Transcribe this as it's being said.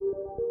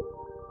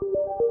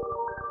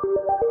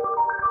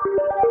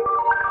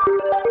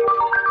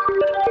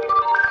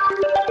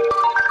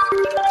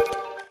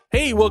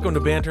welcome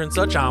to Banter and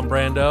Such. I'm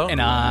Brando. And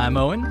I'm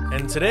Owen.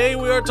 And today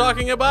we are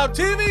talking about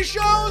TV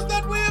shows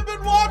that we have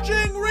been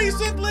watching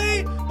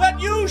recently that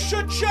you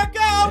should check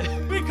out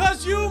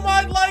because you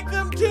might like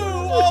them too,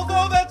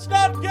 although that's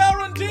not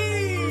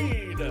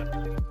guaranteed.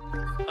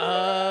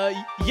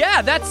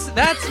 Yeah,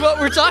 that's what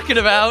we're talking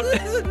about.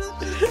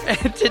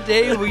 And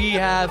today we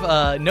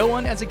have no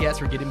one as a guest.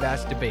 We're getting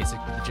back to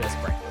basic with just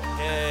Brando.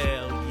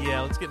 Hell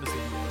yeah, let's get into this.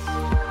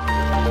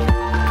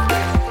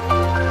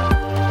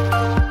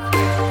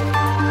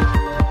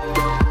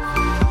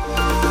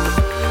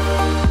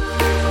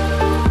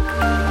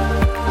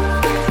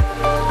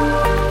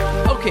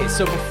 Okay,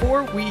 so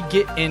before we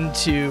get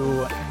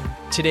into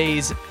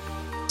today's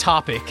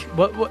topic,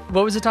 what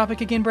was the topic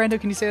again, Brando?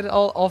 Can you say it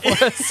all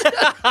for us?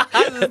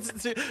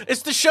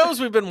 It's the shows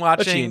we've been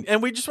watching,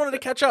 and we just wanted to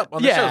catch up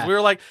on the shows. We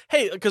were like,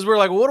 hey, because we were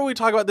like, what do we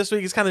talk about this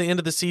week? It's kind of the end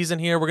of the season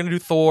here. We're going to do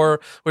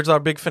Thor, which is our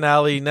big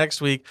finale next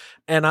week.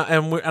 And I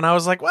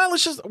was like, well,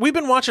 we've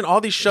been watching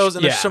all these shows,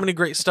 and there's so many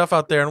great stuff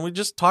out there, and we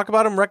just talk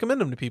about them, recommend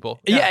them to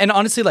people. Yeah, and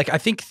honestly, like, I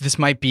think this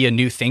might be a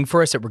new thing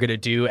for us that we're going to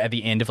do at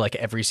the end of like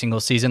every single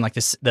season. Like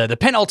this, the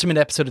penultimate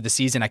episode of the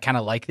season, I kind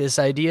of like this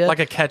idea. Like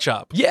a catch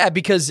up. Yeah,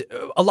 because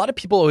a lot of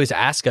people always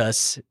ask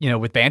us,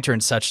 with Banter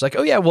and such, like,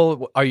 oh yeah,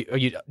 well, are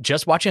you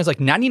just watching? It's like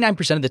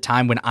 99% of the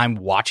time when I'm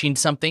watching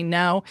something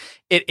now,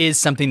 it is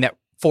something that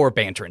for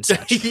Banter and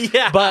such.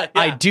 But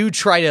I do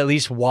try to at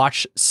least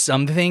watch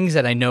some things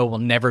that I know will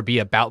never be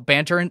about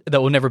Banter and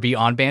that will never be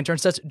on Banter and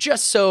such,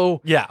 just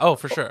so. Yeah. Oh,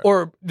 for sure.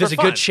 Or there's a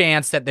good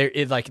chance that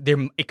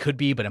it could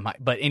be, but it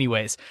might. But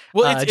anyways,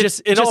 well,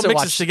 it all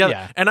mixes together.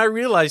 Yeah. And I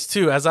realized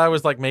too, as I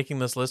was like making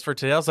this list for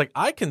today, I was like,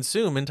 I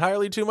consume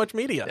entirely too much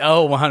media.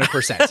 Oh,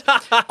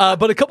 100%.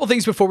 But a couple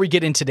things before we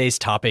get into today's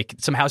topic,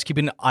 some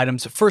housekeeping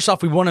items. First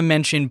off, we want to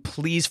mention,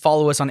 please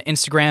follow us on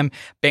Instagram,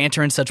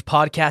 Banter and Such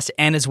Podcast,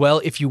 and as well,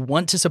 if you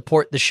want to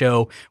support the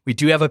show, we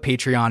do have a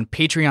Patreon,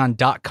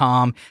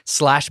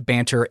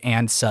 patreon.com/banter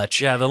and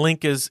such. Yeah, the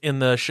link is in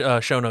the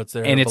show notes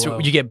there. And below.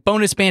 You get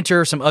bonus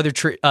banter, some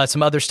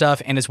other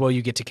stuff, and as well,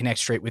 you get to connect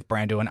straight with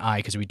Brando and I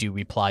because we do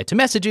reply to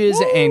messages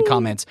and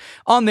comments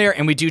on there,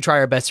 and we do try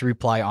our best to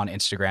reply on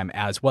Instagram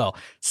as well.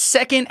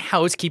 Second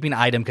housekeeping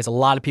item, because a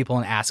lot of people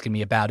are asking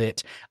me about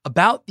it,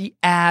 about the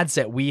ads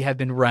that we have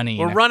been running.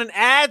 We're running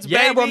ads,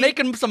 baby. Yeah, we're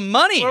making some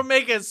money. We're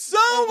making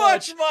so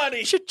much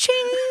money.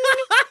 Cha-ching.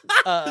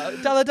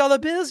 Dollar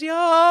bills,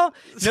 y'all.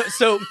 No,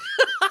 so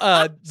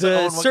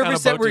the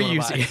service that we're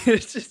using,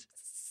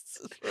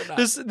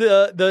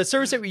 the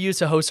service that we use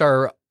to host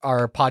our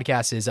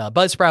podcast is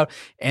Buzzsprout,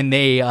 and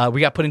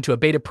we got put into a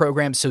beta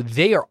program, so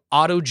they are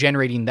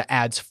auto-generating the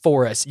ads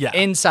for us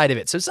inside of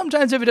it. So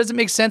sometimes if it doesn't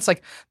make sense,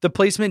 like the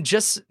placement,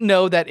 just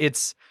know that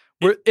it's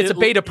a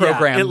beta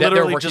program that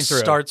they're working just through.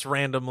 Starts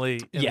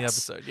randomly in the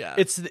episode. Yeah,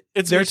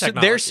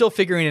 they're still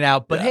figuring it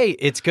out, but hey,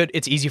 it's good.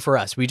 It's easy for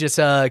us. We just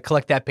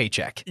collect that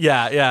paycheck.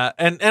 Yeah,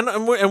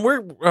 and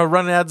we're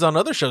running ads on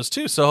other shows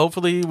too. So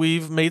hopefully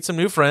we've made some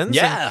new friends.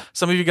 Yeah, and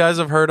some of you guys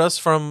have heard us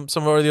from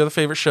some of our other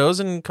favorite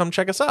shows and come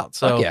check us out.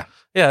 So yeah,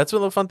 it's a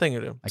little fun thing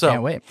to do. I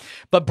can't wait.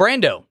 But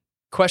Brando,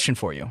 question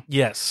for you.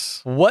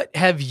 Yes. What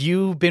have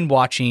you been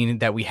watching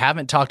that we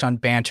haven't talked on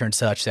Banter and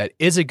such that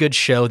is a good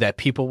show that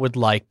people would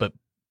like, but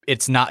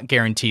it's not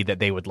guaranteed that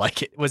they would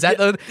like it? Was that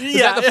the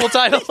full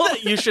title?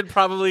 You should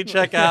probably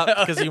check out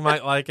because you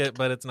might like it,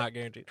 but it's not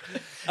guaranteed.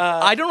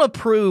 I don't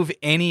approve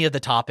any of the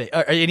topic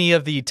or any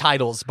of the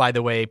titles, by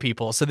the way,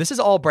 people. So this is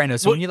all Brando.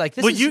 So when you're like,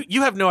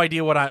 you have no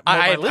idea what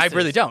my list is. I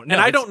really don't. No,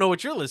 and I don't know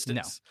what your list is.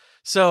 No.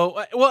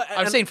 So,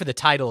 I'm saying for the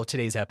title of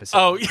today's episode.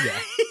 Oh, yeah.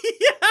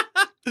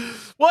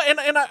 Well,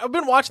 and I've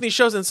been watching these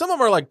shows, and some of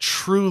them are like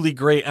truly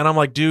great. And I'm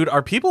like, dude,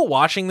 are people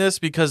watching this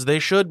because they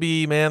should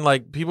be, man?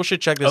 Like, people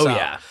should check this out.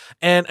 Yeah.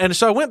 And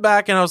so I went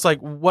back and I was like,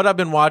 what I've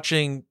been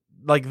watching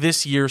like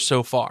this year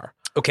so far.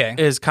 Okay.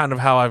 Is kind of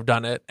how I've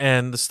done it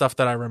and the stuff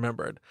that I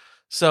remembered.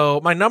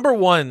 So my number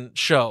one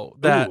show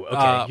that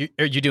are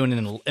you doing it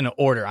in an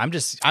order? I'm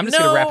just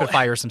gonna rapid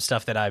fire some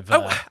stuff that I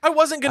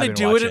wasn't gonna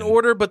do it in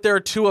order, but there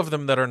are two of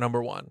them that are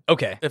number one.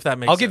 Okay, if that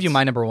makes I'll sense. give you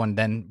my number one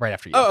then right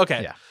after you. Oh,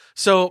 okay. Yeah.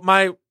 So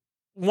my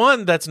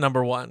one that's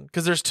number one,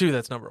 because there's two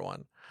that's number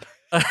one.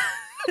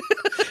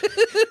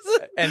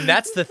 And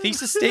that's the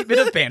thesis statement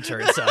of Banter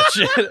and such.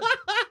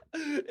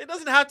 It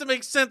doesn't have to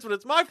make sense, but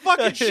it's my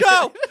fucking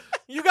show.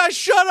 You guys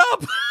shut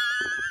up.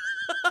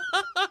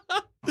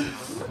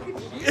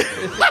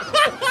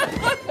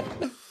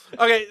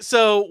 Okay,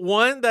 so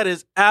one that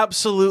is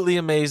absolutely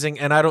amazing,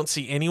 and I don't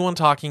see anyone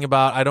talking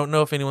about. I don't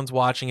know if anyone's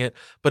watching it,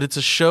 but it's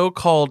a show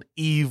called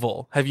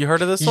Evil. Have you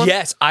heard of this one?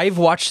 Yes, I've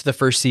watched the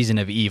first season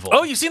of Evil.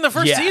 Oh, you've seen the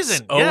first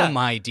season? Oh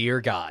my dear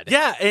God!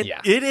 Yeah,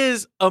 it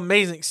is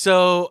amazing.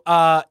 So,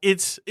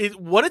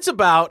 what it's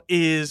about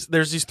is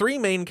there's these three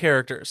main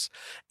characters,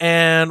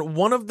 and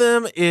one of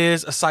them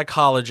is a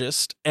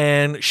psychologist,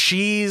 and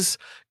she's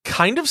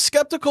kind of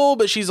skeptical,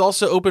 but she's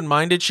also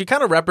open-minded. She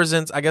kind of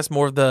represents, I guess,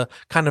 more of the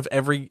kind of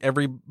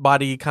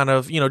everybody kind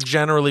of,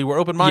 generally we're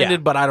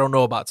open-minded, but I don't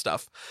know about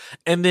stuff.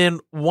 And then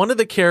one of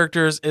the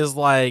characters is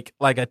like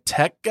a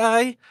tech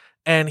guy,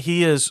 and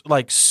he is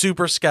like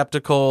super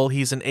skeptical.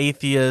 He's an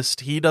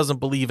atheist. He doesn't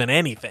believe in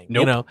anything, you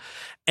Nope. know.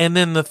 And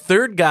then the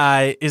third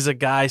guy is a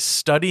guy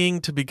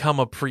studying to become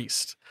a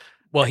priest.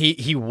 Well,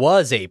 he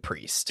was a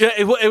priest. Yeah,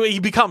 he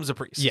becomes a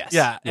priest. Yes.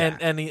 Yeah, Yeah.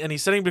 and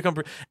he's studying to become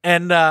priest.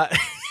 And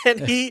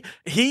and he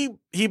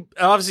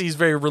obviously he's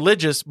very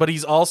religious, but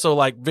he's also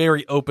like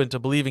very open to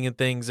believing in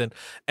things and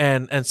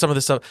some of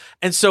this stuff.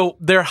 And so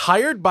they're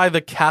hired by the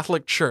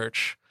Catholic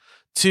Church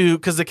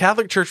because the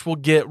Catholic Church will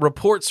get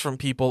reports from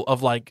people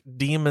of like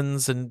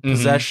demons and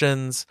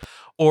possessions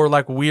or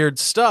like weird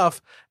stuff.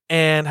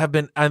 And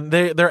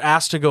they're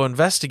asked to go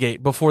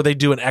investigate before they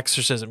do an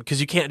exorcism, because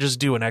you can't just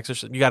do an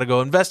exorcism. You got to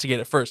go investigate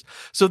it first.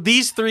 So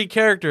these three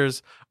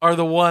characters are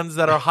the ones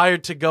that are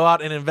hired to go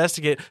out and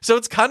investigate. So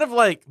it's kind of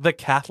like the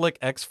Catholic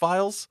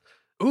X-Files.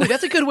 Ooh,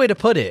 that's a good way to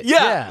put it.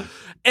 Yeah.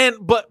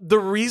 But the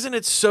reason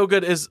it's so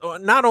good is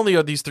not only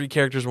are these three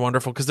characters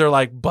wonderful because they're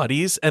like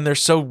buddies and they're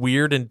so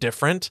weird and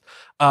different,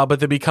 but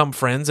they become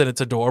friends and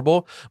it's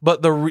adorable.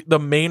 But the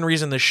main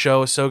reason the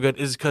show is so good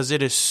is because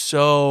it is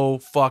so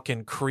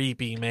fucking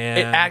creepy, man.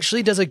 It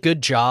actually does a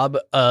good job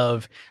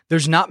of,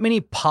 there's not many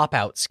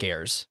pop-out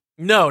scares.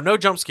 No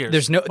jump scares.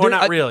 There's no, or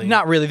not really.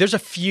 Not really. There's a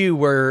few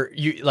where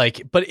you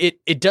like, but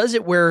it does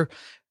it where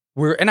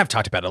and I've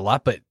talked about it a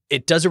lot, but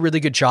it does a really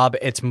good job.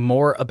 It's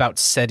more about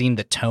setting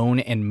the tone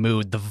and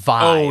mood, the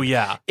vibe. Oh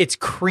yeah. It's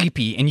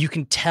creepy and you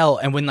can tell.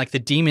 And when like the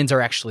demons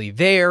are actually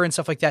there and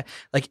stuff like that,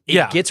 like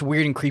it gets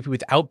weird and creepy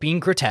without being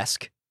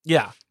grotesque.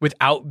 Yeah.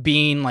 Without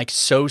being like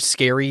so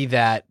scary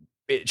that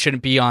it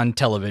shouldn't be on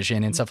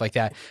television and stuff like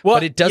that. Well,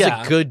 but it does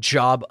a good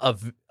job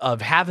of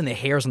having the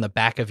hairs on the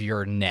back of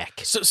your neck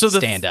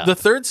stand up. The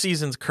third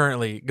season's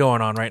currently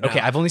going on right now. Okay,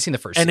 I've only seen the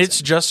first and season.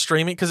 it's just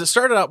streaming because it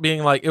started out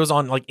being like it was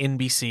on like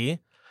NBC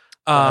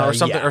or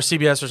something or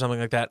CBS or something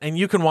like that, and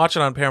you can watch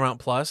it on Paramount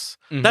Plus.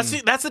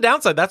 Mhm. That's the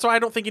downside. That's why I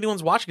don't think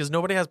anyone's watching because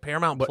nobody has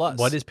Paramount Plus.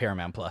 What is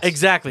Paramount Plus?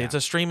 Exactly, it's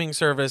a streaming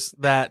service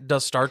that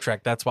does Star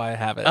Trek. That's why I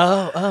have it.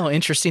 Oh,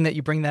 interesting that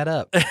you bring that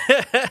up.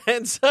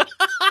 and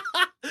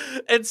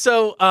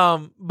so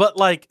but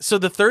like so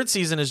the third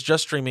season is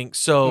just streaming,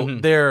 so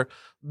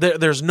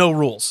there's no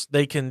rules.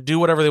 They can do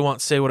whatever they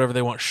want, say whatever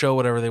they want, show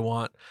whatever they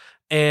want.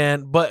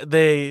 But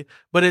they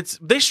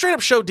straight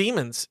up show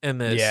demons in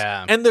this.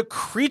 Yeah. And the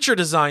creature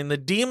design, the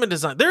demon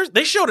design,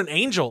 they showed an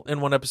angel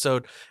in one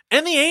episode,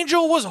 and the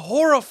angel was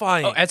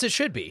horrifying. Oh, as it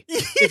should be.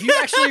 If you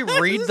actually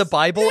read the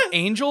Bible,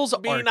 angels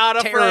are not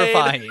afraid.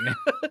 terrifying.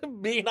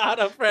 Be not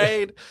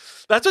afraid.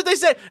 That's what they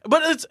say.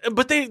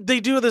 But they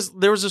do this.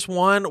 There was this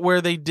one where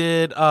they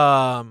did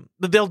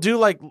they'll do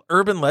like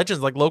urban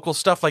legends, like local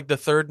stuff, like the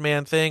Third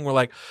Man thing, where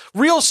like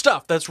real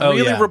stuff that's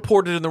really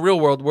reported in the real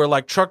world, where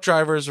like truck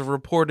drivers have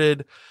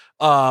reported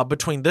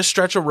between this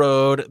stretch of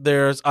road,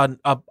 there's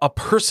a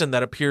person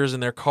that appears in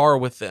their car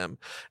with them,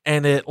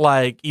 and it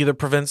like either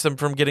prevents them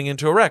from getting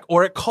into a wreck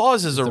or it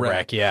causes a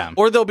wreck. Yeah.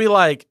 Or they'll be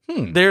like,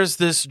 there's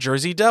this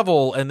Jersey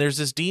Devil and there's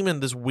this demon,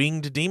 this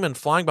winged demon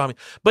flying by me.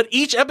 But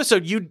each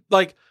episode,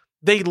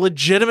 they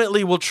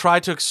legitimately will try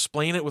to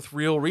explain it with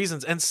real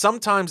reasons, and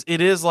sometimes it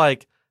is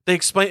like they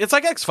explain. It's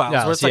like X-Files,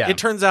 where it's like it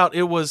turns out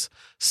it was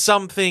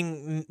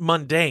something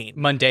mundane.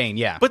 Mundane,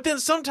 yeah. But then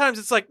sometimes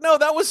it's like, no,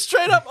 that was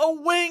straight up a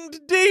winged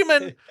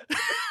demon.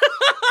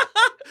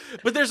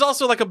 But there's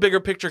also like a bigger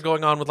picture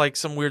going on with like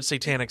some weird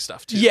satanic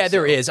stuff too. Yeah,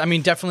 there is. I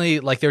mean, definitely.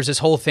 Like, there's this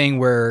whole thing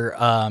where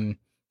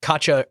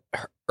Katja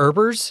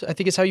Herbers, I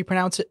think is how you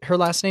pronounce it. Her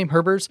last name,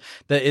 Herbers,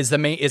 is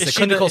the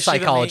clinical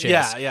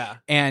psychologist. Yeah.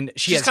 And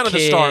she's kind of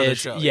the star of the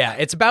show. Yeah,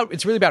 it's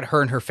really about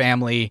her and her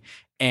family.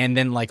 And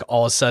then like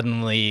all of a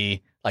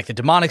suddenly, like the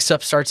demonic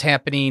stuff starts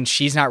happening.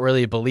 She's not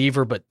really a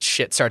believer, but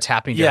shit starts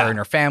happening to her and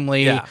her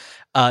family. Yeah.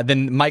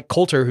 Then Mike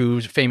Coulter,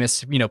 who's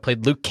famous,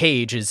 played Luke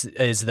Cage, is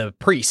the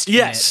priest.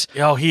 Yes.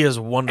 Oh, he is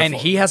wonderful. And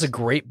he has a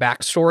great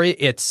backstory.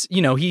 It's,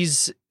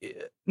 he's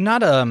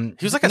not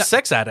he was like a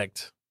sex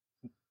addict.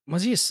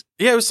 Was he?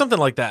 Yeah, it was something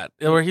like that,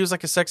 where he was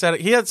like a sex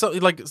addict. He had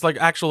something like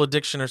actual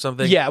addiction or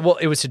something. Yeah, well,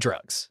 it was to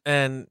drugs.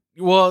 And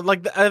well,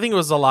 like I think it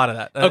was a lot of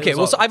that. Okay,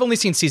 well, so I've only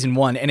seen season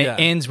 1, and it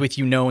ends with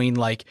you knowing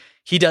like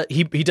he does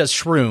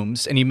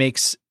shrooms and he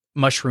makes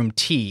mushroom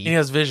tea. And he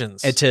has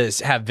visions to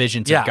have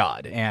visions of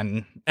God,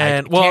 and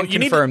well, you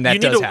confirm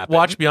need does to happen.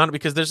 watch beyond it,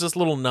 because there's this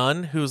little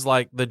nun who's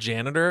like the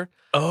janitor.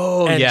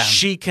 Oh, and yeah.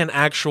 she can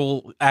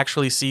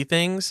actually see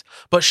things,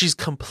 but she's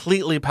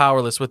completely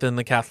powerless within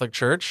the Catholic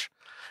Church.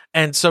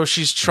 And so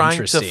she's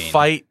trying to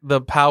fight the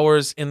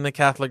powers in the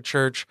Catholic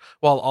Church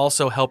while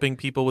also helping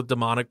people with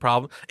demonic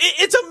problems.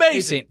 It's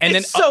amazing. And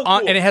it's then so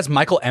cool. And it has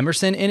Michael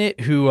Emerson in it,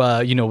 who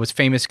was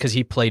famous because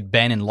he played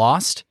Ben in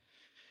Lost,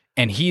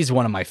 and he's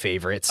one of my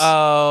favorites.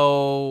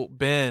 Oh,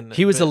 Ben.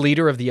 He was the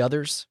leader of the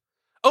others.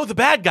 Oh, the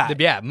bad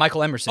guy.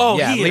 Michael Emerson. Oh,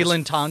 yeah, he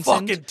Leland is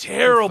Townsend. fucking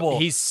terrible.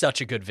 He's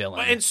such a good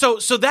villain. And so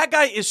that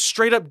guy is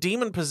straight up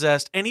demon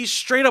possessed, and he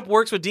straight up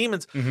works with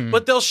demons.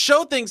 But they'll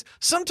show things.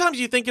 Sometimes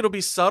you think it'll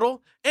be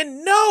subtle,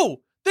 and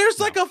no. There's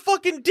like a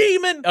fucking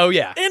demon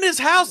in his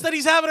house that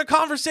he's having a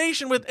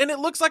conversation with, and it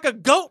looks like a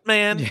goat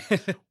man. Woo,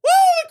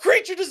 the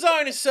creature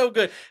design is so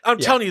good. I'm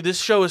telling you,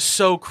 this show is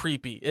so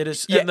creepy. It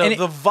is, and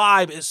the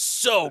vibe is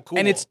so cool.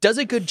 And it does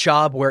a good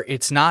job where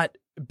it's not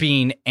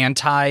being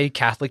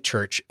anti-Catholic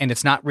Church and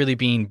it's not really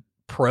being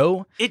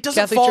pro. It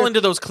doesn't fall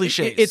into those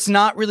cliches. It's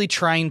not really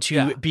trying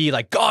to be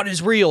like God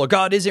is real or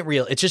God isn't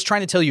real. It's just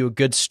trying to tell you a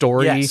good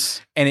story,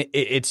 and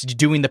it's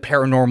doing the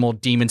paranormal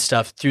demon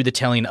stuff through the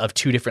telling of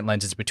two different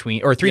lenses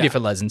three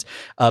different lenses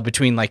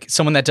between like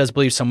someone that does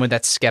believe, someone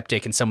that's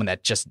skeptic, and someone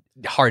that just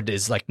hard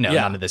is like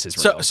none of this is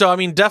real. So I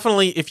mean,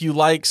 definitely if you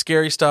like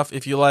scary stuff,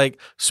 if you like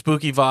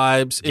spooky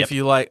vibes, if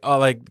you like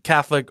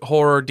Catholic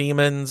horror,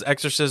 demons,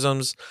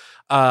 exorcisms,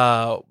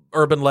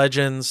 urban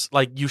legends,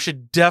 like you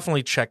should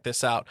definitely check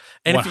this out.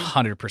 And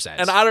 100%.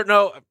 And I don't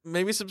know,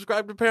 maybe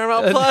subscribe to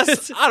Paramount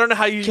Plus. I don't know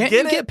how you Can't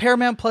get you get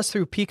Paramount Plus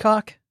through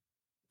Peacock?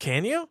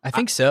 Can you? I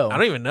think so. I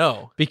don't even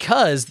know.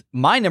 Because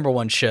my number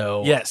one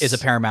show is a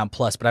Paramount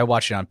Plus, but I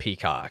watch it on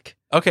Peacock.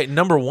 Okay,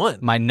 number one.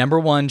 My number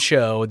one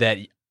show that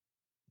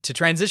to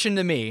transition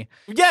to me.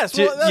 Yes.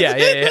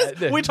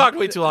 We talked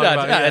way too long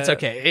about it. That's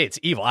okay. It's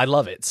evil. I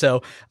love it.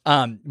 So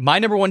my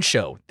number one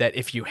show that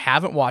if you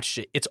haven't watched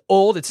it, it's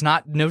old. It's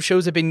not, no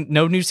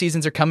new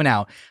seasons are coming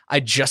out. I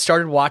just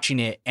started watching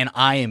it and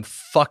I am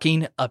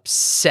fucking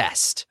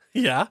obsessed.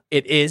 Yeah.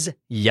 It is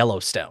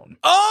Yellowstone.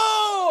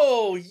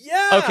 Oh,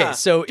 yeah. Okay.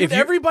 So if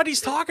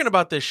everybody's talking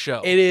about this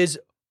show. It is,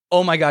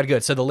 oh my God,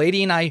 good. So the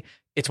lady and I,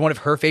 it's one of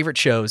her favorite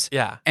shows.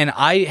 Yeah. And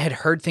I had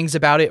heard things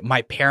about it.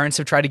 My parents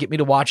have tried to get me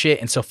to watch it.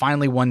 And so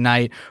finally one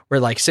night we're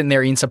like sitting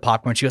there eating some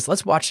popcorn. She goes,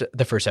 let's watch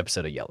the first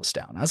episode of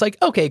Yellowstone. I was like,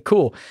 okay,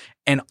 cool.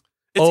 And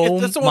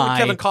that's the one with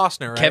Kevin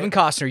Costner, right? Kevin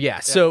Costner,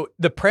 yeah. So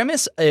the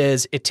premise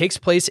is it takes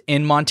place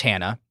in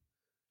Montana.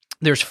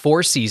 There's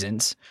 4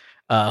 seasons.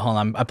 Hold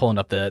on, I'm pulling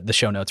up the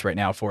show notes right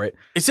now for it.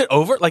 Is it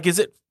over? Like, is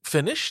it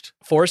finished?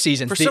 4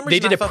 seasons. For some they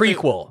reason, did a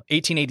prequel,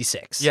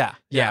 1886.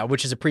 Yeah,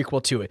 which is a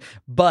prequel to it.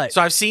 But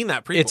so I've seen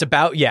that prequel. It's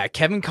about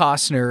Kevin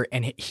Costner,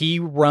 and he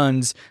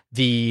runs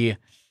the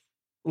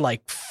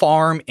like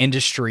farm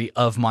industry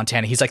of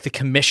Montana. He's like the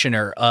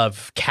commissioner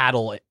of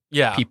cattle.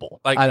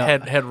 People like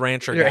head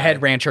rancher guy.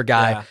 Head rancher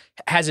guy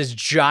has his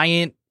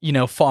giant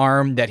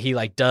farm that he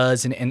like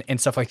does and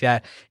stuff like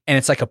that. And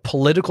it's like a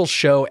political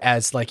show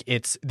as like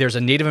there's a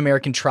Native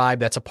American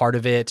tribe that's a part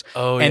of it.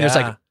 And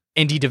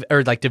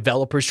there's like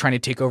developers trying to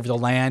take over the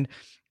land.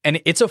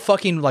 And it's a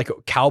fucking like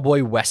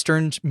cowboy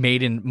western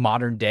made in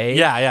modern day.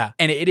 Yeah.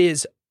 And it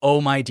is,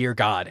 oh my dear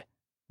God,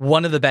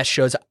 one of the best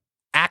shows.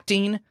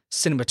 Acting,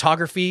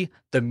 cinematography,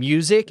 the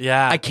music.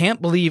 Yeah. I can't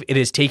believe it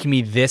has taken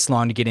me this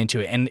long to get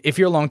into it. And if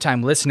you're a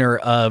longtime listener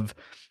of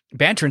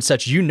Banter and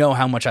such, you know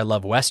how much I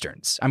love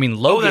Westerns. I mean,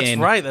 Logan,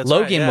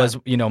 Logan was,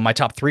 my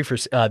top 3 for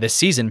this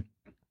season,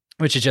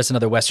 which is just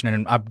another Western.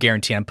 And I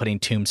guarantee I'm putting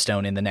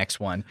Tombstone in the next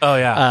one. Oh,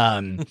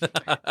 yeah.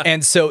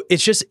 And so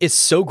it's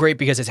so great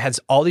because it has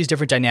all these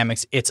different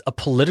dynamics. It's a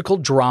political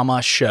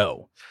drama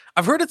show.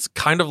 I've heard it's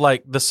kind of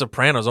like The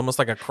Sopranos, almost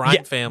like a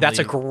crime family. That's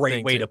a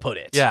great way to put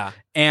it. Yeah.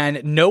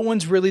 And no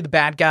one's really the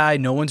bad guy.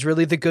 No one's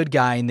really the good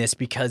guy in this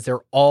because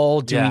they're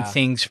all doing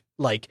things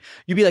like,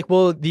 you'd be like,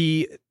 well,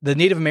 the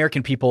Native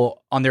American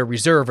people on their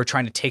reserve are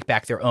trying to take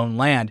back their own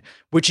land,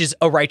 which is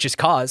a righteous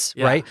cause,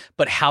 right?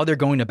 But how they're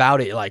going about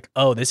it, like,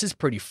 oh, this is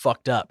pretty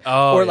fucked up.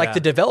 Or like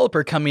the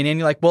developer coming in,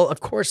 you're like, well, of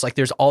course, like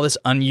there's all this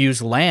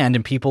unused land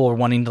and people are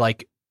wanting to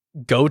like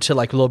go to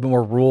like a little bit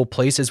more rural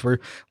places where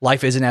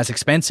life isn't as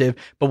expensive,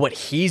 but what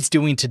he's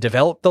doing to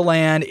develop the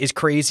land is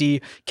crazy.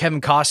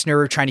 Kevin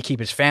Costner trying to keep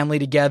his family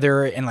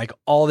together and like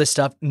all this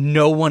stuff.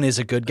 No one is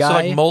a good guy.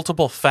 So like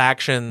multiple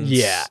factions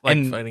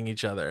and fighting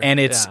each other. And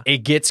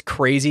it gets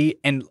crazy,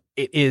 and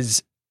it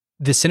is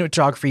the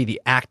cinematography, the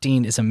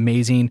acting is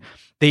amazing.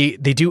 They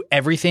do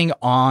everything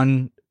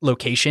on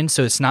location,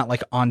 so it's not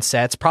like on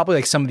sets. Probably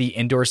like some of the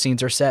indoor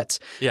scenes are sets,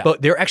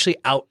 but they're actually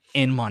out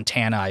in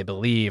Montana, I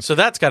believe. So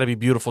that's got to be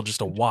beautiful just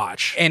to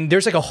watch. And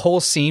there's like a whole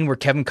scene where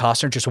Kevin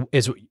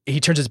Costner he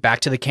turns his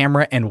back to the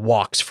camera and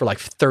walks for like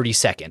 30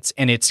 seconds,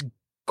 and it's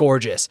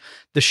gorgeous.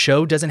 The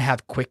show doesn't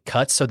have quick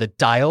cuts, so the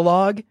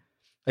dialogue,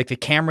 like the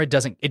camera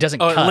doesn't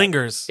cut. It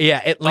lingers.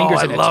 Yeah, it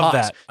lingers. I and love it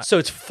talks. that. So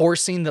it's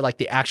forcing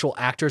the actual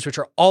actors, which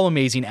are all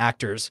amazing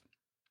actors,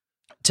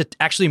 to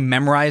actually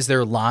memorize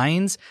their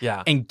lines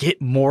and get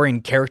more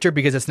in character,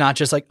 because it's not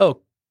just like,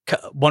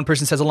 one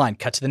person says a line,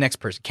 cut to the next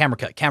person, camera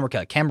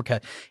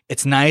cut.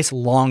 It's nice,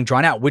 long,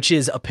 drawn out, which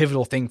is a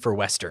pivotal thing for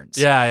Westerns.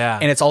 Yeah.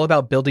 And it's all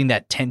about building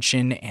that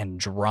tension and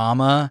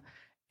drama.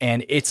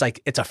 And it's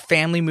like, it's a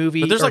family movie,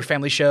 but there's like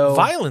family show.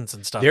 Violence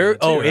and stuff. Right?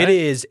 It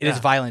is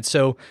violent.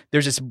 So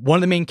there's one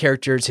of the main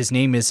characters, his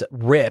name is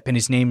Rip, and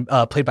his name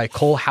played by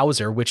Cole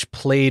Hauser, which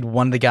played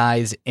one of the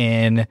guys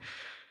in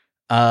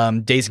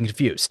Dazed and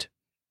Confused.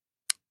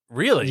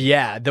 Really?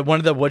 Yeah, one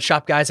of the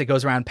woodshop guys that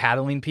goes around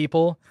paddling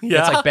people. Yeah,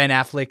 it's like Ben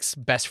Affleck's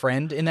best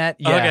friend in that.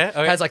 Yeah,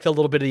 okay. Has like the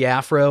little bit of the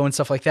afro and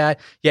stuff like that.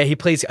 Yeah, he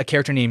plays a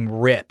character named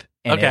Rip.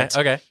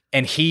 Okay.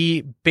 And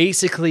he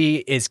basically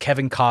is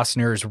Kevin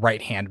Costner's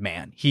right hand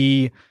man.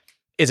 He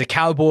is a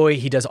cowboy.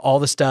 He does all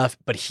the stuff,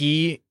 but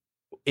he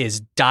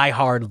is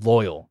diehard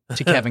loyal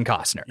to Kevin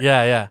Costner.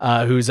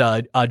 Yeah. Who's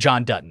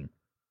John Dutton.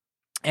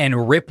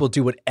 and Rip will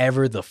do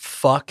whatever the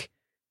fuck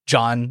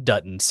John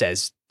Dutton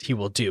says he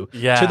will do.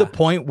 Yeah. To the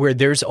point where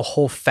there's a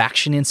whole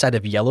faction inside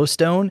of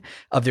Yellowstone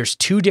of there's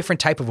two different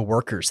type of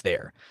workers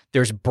there.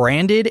 There's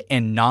branded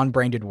and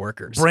non-branded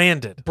workers.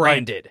 Branded.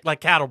 Branded. Like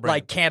cattle branded.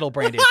 Like cattle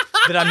branded.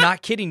 That I'm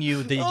not kidding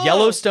you. The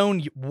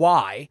Yellowstone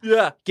Y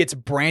gets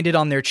branded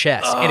on their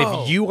chest. And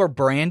if you are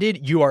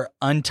branded, you are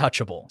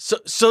untouchable.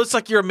 So it's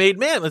like you're a made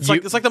man. It's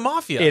like the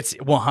mafia. It's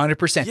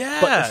 100%.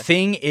 Yeah. But the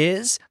thing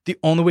is, the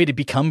only way to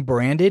become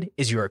branded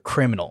is you're a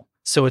criminal.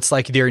 So it's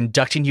like they're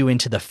inducting you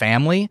into the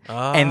family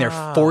and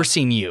they're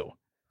forcing you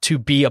to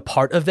be a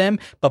part of them.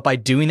 But by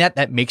doing that,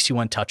 that makes you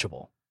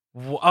untouchable.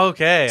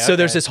 Okay. So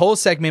there's this whole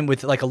segment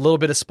with like a little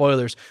bit of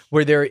spoilers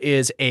where there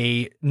is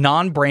a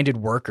non-branded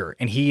worker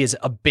and he is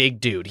a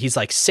big dude. He's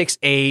like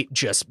 6'8",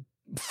 just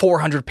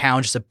 400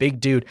 pounds, just a big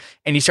dude.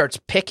 And he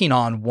starts picking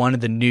on one of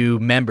the new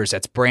members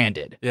that's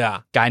branded.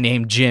 Yeah. Guy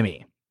named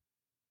Jimmy.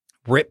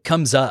 Rip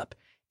comes up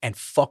and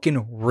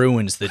fucking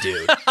ruins the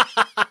dude.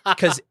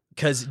 Because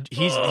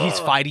he's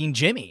fighting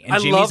Jimmy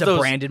and Jimmy's a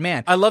branded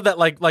man. I love that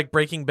like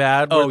Breaking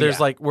Bad where there's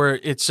like where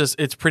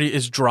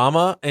it's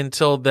drama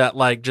until that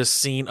like just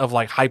scene of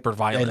like hyper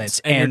violence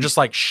and you're just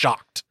like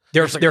shocked.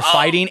 They're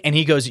fighting and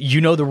he goes,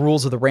 you know the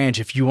rules of the ranch.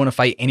 If you want to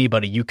fight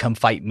anybody, you come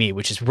fight me,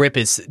 which is Rip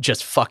is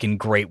just fucking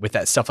great with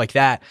that stuff like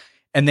that.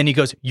 And then he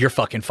goes, you're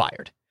fucking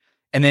fired.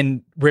 And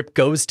then Rip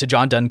goes to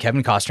John Dunn,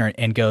 Kevin Costner,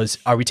 and goes,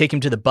 are we taking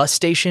him to the bus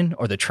station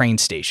or the train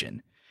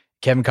station?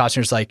 Kevin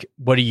Costner's like,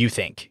 what do you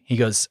think? He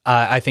goes,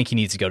 I think he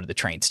needs to go to the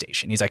train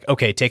station. He's like,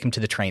 okay, take him to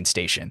the train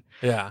station.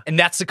 Yeah. And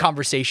that's the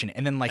conversation.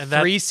 And then like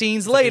 3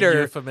 scenes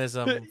later.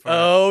 Euphemism.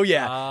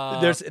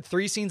 There's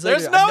 3 scenes later.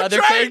 There's no another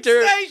train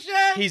character, station!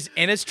 He's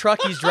in his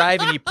truck, he's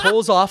driving, he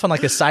pulls off on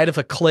like the side of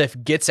a cliff,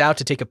 gets out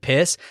to take a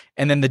piss.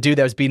 And then the dude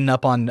that was beating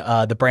up on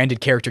the branded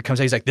character comes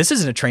out. He's like, this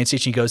isn't a train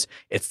station. He goes,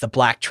 it's the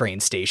black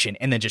train station.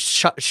 And then just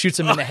shoots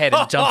him in the head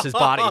and jumps his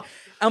body.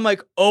 I'm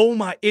like, oh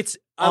my, it's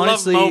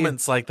honestly, I love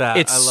moments like that.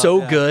 It's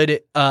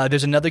good.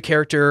 There's another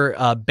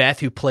character, Beth,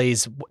 who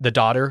plays the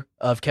daughter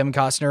of Kevin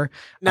Costner.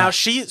 Now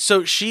she's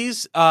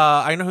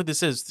I know who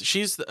this is.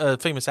 She's a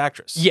famous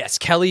actress. Yes,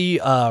 Kelly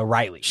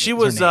Riley. She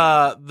was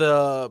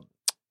the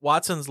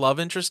Watson's love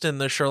interest in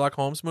the Sherlock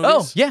Holmes movies.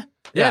 Oh yeah.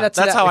 That's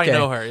how I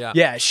know her.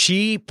 Yeah,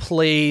 she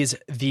plays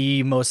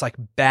the most like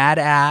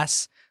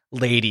badass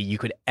lady you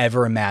could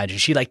ever imagine.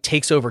 She like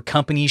takes over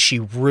companies. She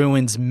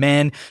ruins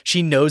men.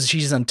 She knows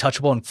she's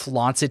untouchable and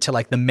flaunts it to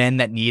like the men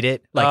that need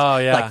it. Like,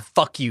 like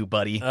fuck you,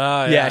 buddy.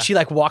 Yeah. She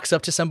like walks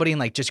up to somebody and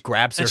like just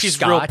grabs her she's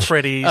scotch. Real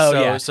pretty.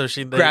 So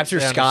she grabs her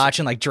scotch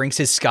and like drinks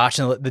his scotch.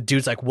 And the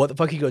dude's like, what the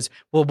fuck? He goes,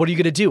 well, what are you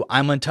going to do?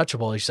 I'm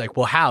untouchable. And she's like,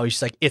 well, how?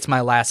 She's like, it's my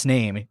last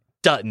name.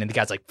 Dutton. And the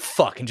guy's like,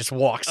 fuck, and just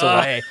walks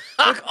away.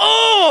 Like,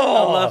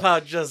 I love how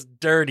just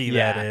dirty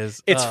that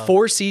is. It's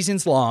 4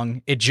 seasons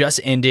long. It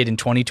just ended in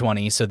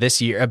 2020. So this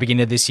year,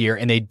 beginning of this year.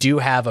 And they do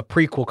have a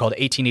prequel called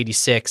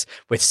 1886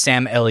 with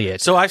Sam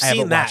Elliott. So I've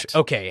seen that.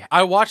 Okay.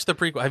 I watched the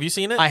prequel. Have you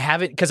seen it? I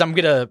haven't, because I'm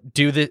going to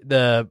do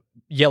the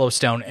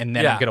Yellowstone and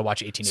then I'm going to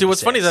watch 1886. See,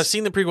 what's funny is I've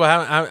seen the prequel.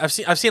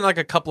 I've seen like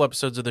a couple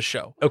episodes of the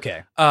show.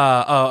 Okay.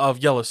 Of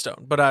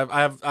Yellowstone, but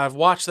I've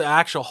watched the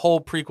actual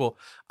whole prequel.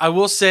 I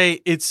will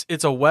say it's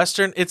a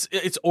Western.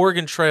 It's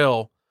Oregon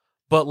Trail,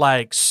 but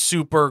like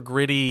super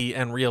gritty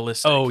and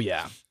realistic. Oh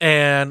yeah.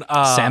 And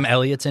Sam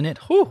Elliott's in it.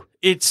 Whew.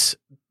 It's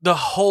the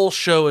whole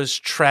show is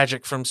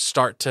tragic from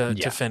start to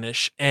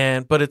finish,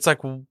 but it's like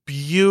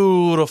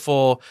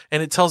beautiful,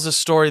 and it tells a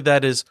story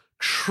that is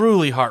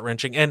truly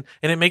heart-wrenching, and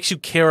it makes you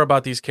care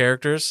about these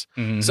characters.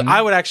 Mm-hmm. So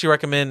I would actually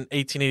recommend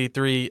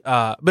 1883,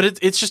 but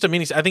it's just a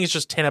mini. I think it's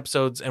just 10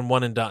 episodes and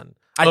one and done.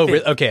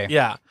 Really? Okay.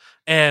 Yeah.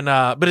 And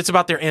but it's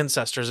about their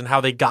ancestors and how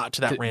they got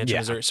to that ranch in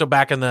Missouri. So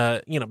back in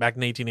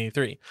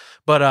 1883.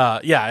 But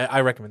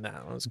I recommend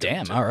that.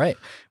 Damn. All right.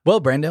 Well,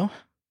 Brando,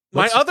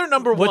 my other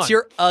number one. What's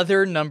your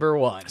other number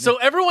one? So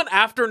everyone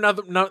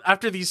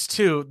after these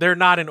two, they're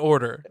not in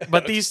order,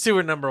 but these two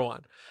are number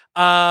one.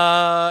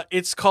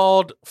 It's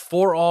called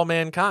For All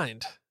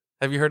Mankind.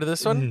 Have you heard of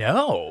this one?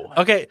 No.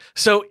 Okay,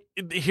 so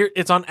here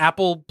it's on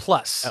Apple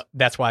Plus.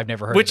 That's why I've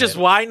never heard of it. Which is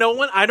why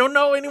I don't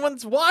know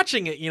anyone's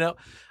watching it, you know.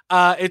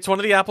 It's one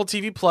of the Apple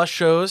TV Plus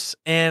shows,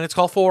 and it's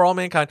called For All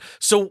Mankind.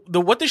 So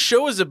what the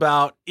show is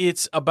about,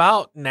 it's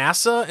about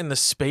NASA and the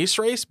space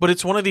race, but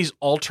it's one of these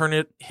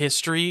alternate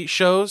history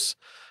shows.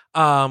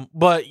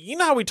 But you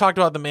know how we talked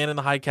about The Man in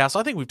the High Castle?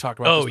 I think we've talked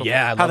about this before.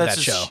 I love that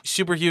show.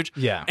 Super huge.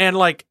 Yeah. And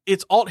like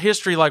it's alt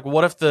history, like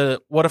what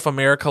if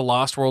America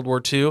lost World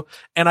War II?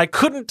 And I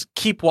couldn't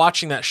keep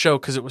watching that show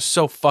because it was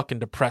so fucking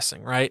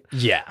depressing, right?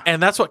 Yeah.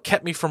 And that's what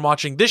kept me from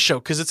watching this show,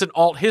 because it's an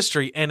alt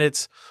history, and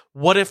it's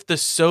what if the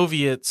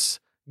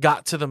Soviets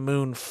got to the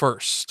moon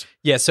first?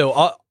 Yeah,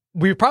 so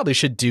we probably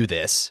should do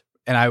this.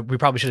 And we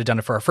probably should have done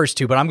it for our first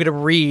two, but I'm going to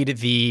read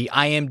the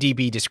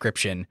IMDb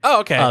description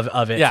of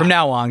it from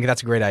now on.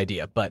 That's a great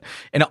idea. But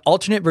in an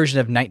alternate version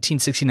of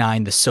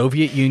 1969, the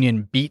Soviet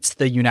Union beats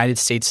the United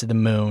States to the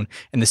moon,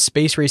 and the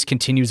space race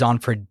continues on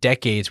for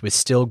decades with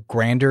still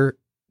grander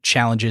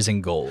challenges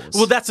and goals.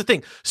 Well, that's the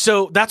thing.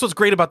 So that's what's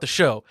great about the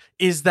show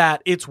is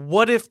that it's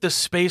what if the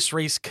space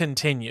race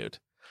continued?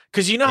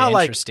 Because you know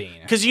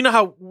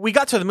how we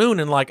got to the moon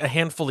in like a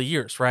handful of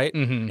years, right?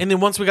 Mhm. And then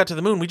once we got to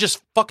the moon, we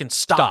just fucking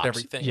stopped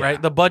everything, yeah.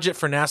 right? The budget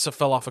for NASA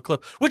fell off a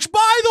cliff. Which,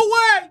 by the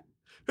way,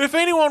 if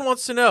anyone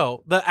wants to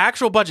know, the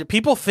actual budget,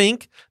 people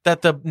think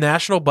that the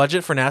national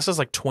budget for NASA is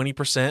like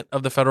 20%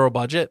 of the federal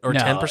budget or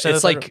 10%.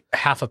 It's like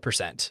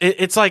 0.5%.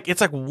 It's like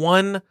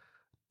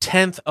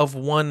 1/10 of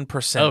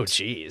 1%. Oh,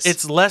 geez.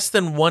 It's less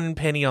than 1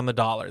 penny on the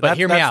dollar. But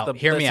hear me out.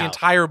 That's The the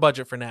entire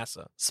budget for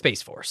NASA.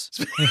 Space Force.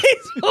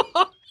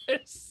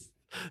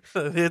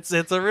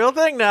 It's a real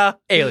thing now.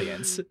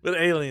 Aliens.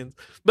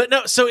 But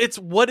no, so it's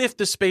what if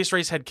the space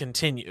race had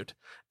continued?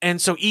 And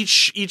so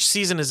each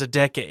season is a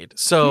decade.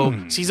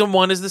 So season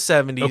 1 is the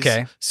 70s.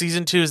 Okay.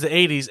 Season 2 is the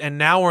 80s, and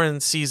now we're in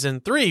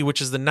season 3,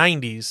 which is the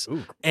 90s.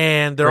 Ooh,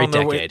 and they're great on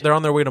their way. decade. They're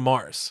on their way to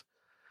Mars.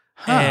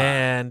 Huh.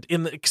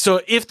 And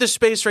so if the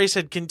space race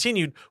had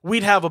continued,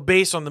 we'd have a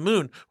base on the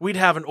moon. We'd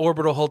have an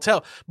orbital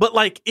hotel. But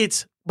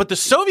the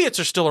Soviets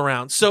are still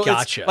around. So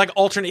Gotcha. it's like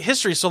alternate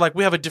history. So like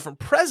we have a different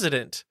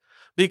president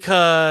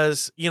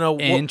because,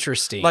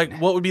 Interesting.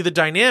 what would be the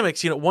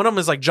dynamics? One of them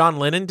is like John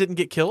Lennon didn't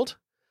get killed.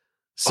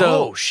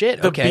 So oh,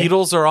 shit. the Okay.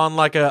 Beatles are on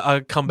like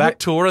a comeback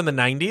tour in the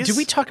 90s. Did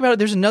we talk about it?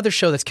 There's another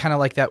show that's kind of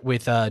like that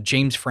with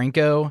James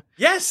Franco.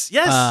 Yes.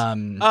 This Where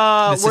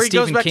is he goes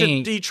Stephen back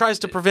King. he tries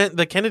to prevent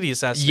the Kennedy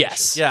assassination.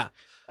 Yes. Yeah.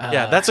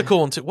 That's a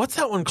cool one too. What's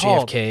that one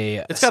called?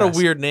 JFK. It's got a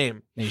weird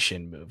name.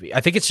 Assassination movie. I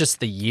think it's just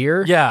the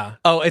year. Yeah.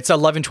 Oh, it's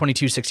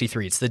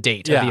 11/22/63. It's the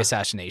date Yeah. of the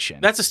assassination.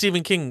 That's a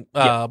Stephen King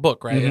Yeah.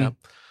 book, right? Mhm. Yeah.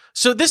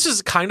 So this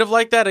is kind of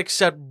like that,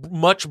 except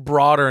much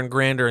broader and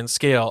grander in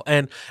scale.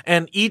 And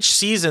each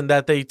season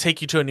that they take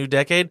you to a new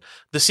decade,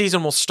 the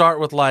season will start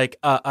with like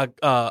a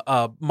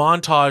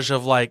montage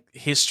of like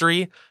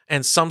history,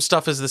 and some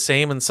stuff is the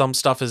same and some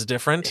stuff is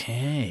different.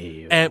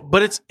 Hey.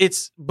 But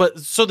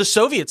so the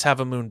Soviets have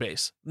a moon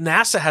base,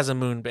 NASA has a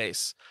moon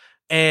base,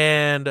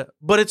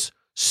 but it's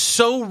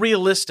so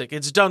realistic.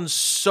 It's done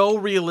so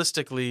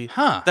realistically.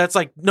 Huh. That's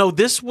like, no,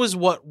 this was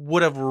what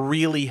would have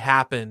really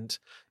happened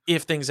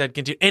if things had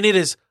continued. And it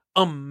is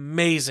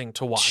amazing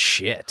to watch.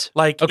 Shit.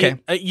 Like, Okay.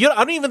 I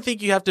don't even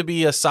think you have to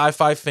be a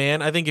sci-fi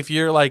fan. I think if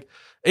you're like,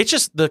 it's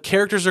just the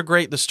characters are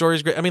great, the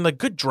story's great. I mean, like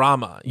good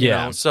drama, you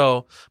Yeah. know?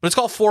 So, but it's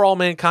called For All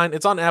Mankind.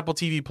 It's on Apple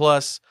TV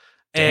Plus.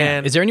 Damn.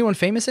 And Is there anyone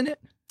famous in it?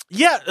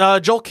 yeah,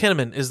 Joel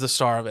Kinnaman is the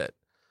star of it.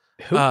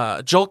 Who?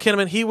 Joel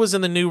Kinnaman, he was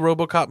in the new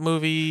RoboCop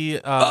movie.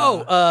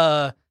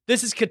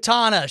 This is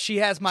Katana. She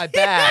has my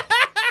back.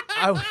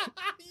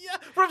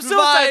 From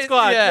Suicide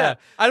Squad. Yeah.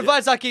 I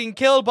advise not getting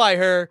killed by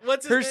her.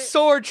 What's his her name?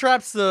 sword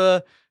traps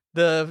the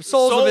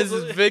souls of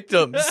his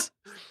victims.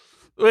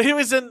 Well, he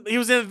was in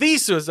the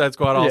Suicide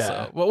Squad also.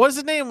 Yeah. What was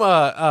his name?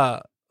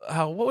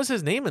 What was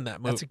his name in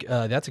that movie?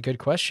 That's a good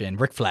question.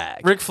 Rick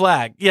Flag. Rick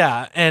Flag,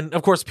 yeah, and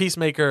of course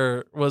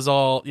Peacemaker was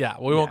all, yeah.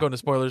 We won't go into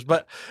spoilers,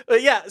 but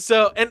yeah.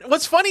 So, and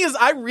what's funny is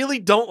I really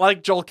don't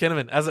like Joel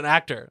Kinnaman as an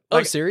actor.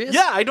 Oh, serious?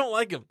 Yeah, I don't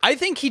like him. I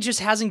think he just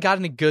hasn't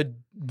gotten a good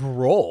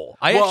role.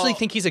 I Well- actually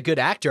think he's a good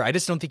actor. I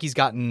just don't think he's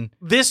gotten.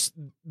 This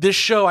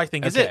show I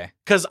think is it Okay.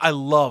 because I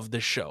love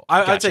this show.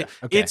 I'd Gotcha. say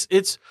Okay.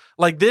 it's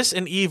like this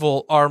and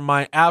Evil are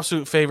my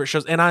absolute favorite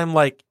shows, and I'm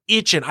like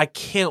itching. I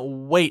can't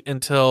wait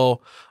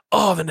until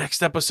the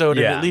next episode,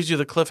 and Yeah. it leaves you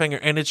the cliffhanger,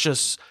 and it's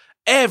just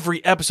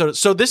every episode.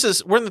 So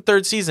we're in the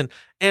 3rd season,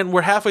 and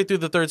we're halfway through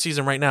the 3rd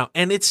season right now,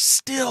 and it's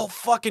still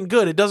fucking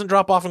good. It doesn't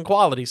drop off in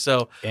quality,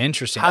 so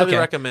Interesting. highly Okay.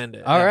 recommend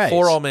it. All Yeah, right.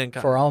 For All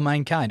Mankind. For All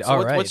Mankind. So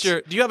All right. what's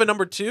your? Do you have a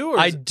number 2? Or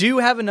I is it- do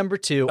have a number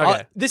 2.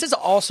 Okay. This is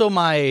also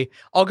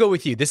I'll go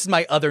with you. This is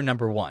my other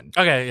number 1.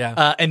 Okay,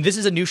 yeah. And this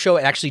is a new show.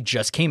 It actually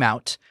just came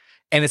out.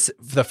 And it's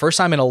the first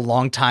time in a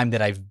long time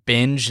that I've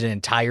binged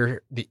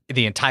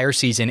the entire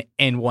season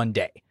in one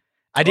day.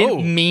 I didn't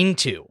Oh. mean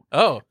to.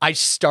 Oh, I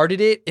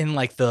started it in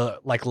the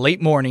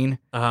late morning,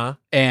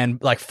 and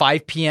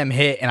 5 p.m.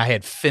 hit, and I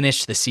had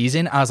finished the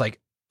season. I was like,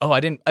 oh, I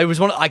didn't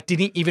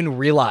even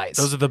realize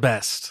those are the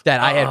best.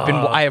 that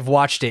I have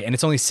watched it, and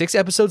it's only 6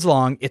 episodes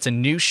long. It's a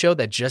new show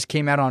that just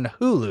came out on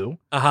Hulu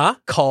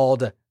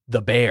called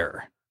The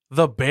Bear.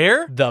 The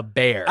Bear. The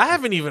Bear. I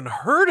haven't even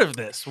heard of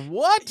this.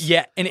 What?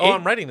 Yeah, and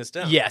I'm writing this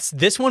down. Yes,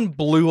 this one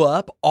blew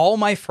up. All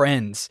my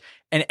friends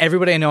and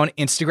everybody I know on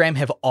Instagram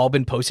have all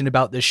been posting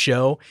about this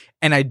show,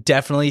 and I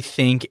definitely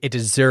think it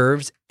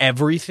deserves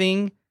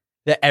everything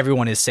that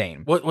everyone is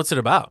saying. What's it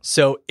about?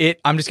 So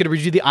I'm just going to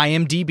read you the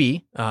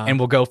IMDb, and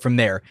we'll go from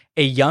there.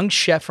 A young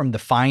chef from the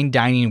fine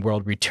dining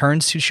world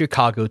returns to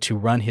Chicago to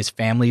run his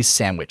family's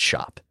sandwich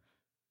shop.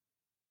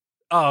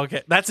 Oh,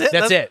 okay. That's it.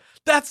 That's it.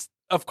 That's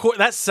of course.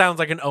 That sounds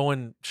like an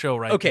Owen show,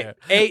 right? Okay.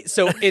 There.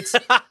 So it's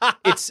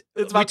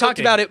we about talked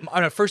cooking. about it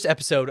on our first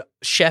episode.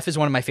 Chef is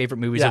one of my favorite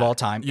movies of Yeah. all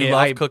time. You And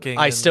love cooking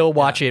I and- still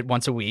watch it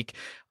once a week.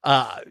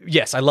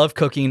 Yes, I love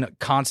cooking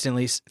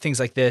constantly, things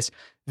like this.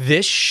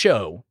 This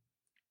show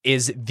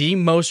is the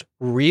most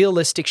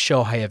realistic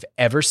show I have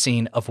ever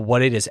seen of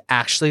what it is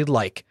actually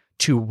like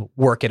to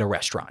work at a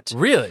restaurant.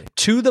 Really?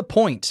 To the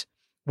point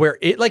where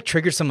it like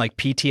triggers some like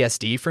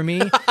PTSD for me.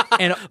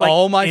 And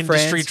all my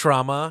industry friends,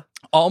 trauma.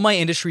 all my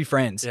industry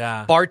friends,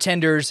 Yeah.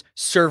 bartenders,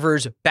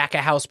 servers, back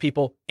of house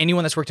people,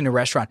 anyone that's worked in a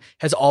restaurant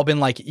has all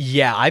been like,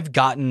 yeah, I've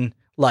gotten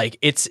like,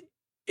 it's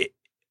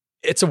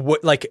a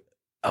like,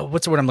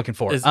 what's the word I'm looking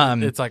for?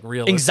 It's like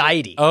real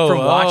anxiety from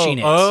watching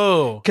it.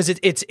 Oh, Because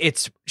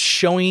it's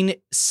showing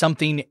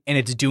something and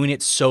it's doing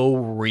it so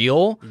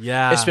real.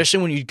 yeah.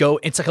 Especially when you go,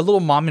 it's like a little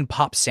mom and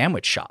pop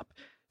sandwich shop.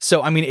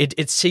 So, I mean,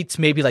 it seats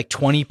maybe like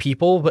 20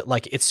 people, but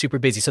like it's super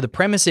busy. So the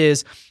premise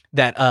is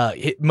that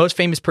most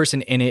famous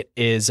person in it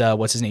is,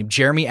 what's his name?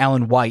 Jeremy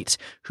Allen White,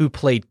 who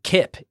played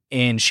Kip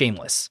in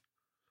Shameless.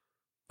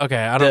 Okay,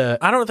 I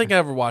don't think I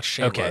ever watched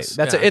Shameless.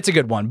 Okay, it's a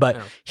good one, but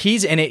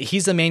he's in it.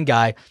 He's the main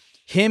guy.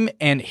 Him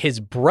and his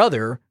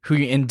brother, who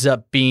ends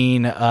up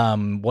being,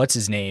 what's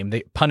his name?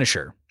 The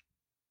Punisher.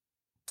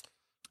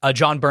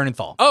 John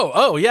Bernthal.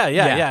 Oh,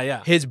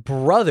 yeah. His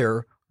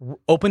brother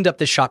opened up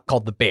this shop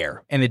called The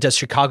Bear, and it does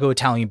Chicago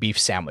Italian beef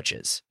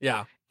sandwiches.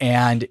 Yeah.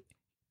 And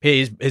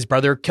his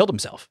brother killed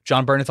himself.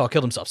 John Bernthal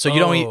killed himself. So you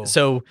don't.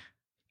 So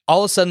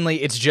all of a sudden,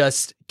 it's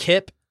just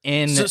Kip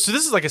in. So this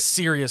is like a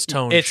serious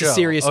tone. It's show. a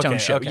serious tone Okay,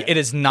 show. okay. It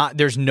is not.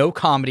 There's no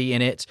comedy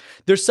in it.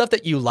 There's stuff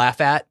that you laugh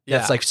at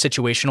that's Yeah. like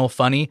situational,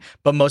 funny,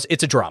 but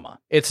it's a drama.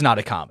 It's not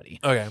a comedy.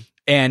 Okay.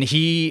 And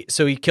he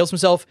kills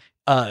himself.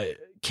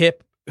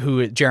 Kip, who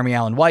is Jeremy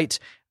Allen White,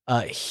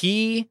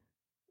 he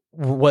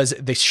was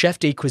the chef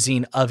de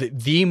cuisine of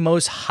the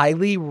most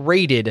highly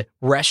rated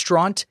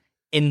restaurant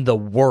in the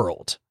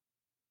world.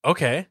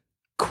 Okay.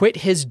 Quit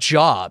his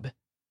job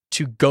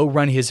to go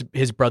run his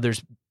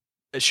brother's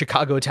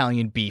Chicago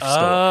Italian beef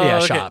store.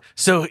 Okay. Shop.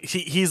 So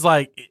he's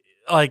like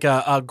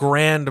a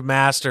grand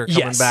master coming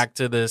Yes. back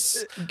to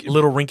this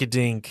little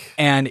rinky-dink.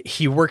 And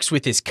he works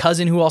with his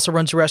cousin who also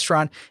runs a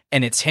restaurant,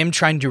 and it's him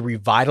trying to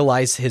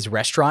revitalize his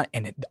restaurant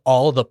and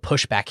all the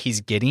pushback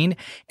he's getting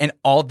and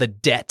all the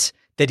debt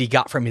that he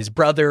got from his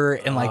brother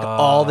and like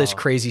all this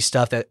crazy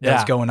stuff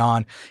that's going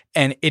on.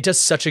 And it does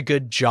such a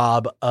good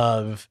job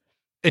of,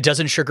 it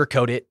doesn't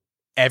sugarcoat it.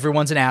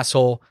 Everyone's an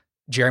asshole.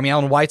 Jeremy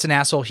Allen White's an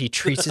asshole. He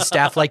treats his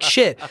staff like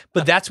shit,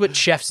 but that's what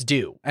chefs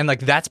do. And like,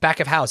 that's back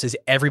of house is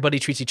everybody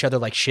treats each other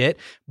like shit,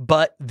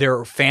 but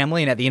they're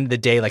family. And at the end of the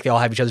day, like they all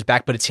have each other's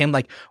back, but it's him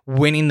like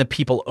winning the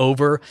people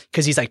over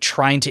because he's like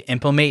trying to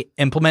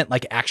implement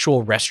like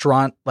actual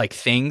restaurant like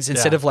things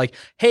instead of like,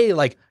 hey,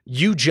 like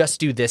you just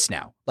do this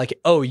now. Like,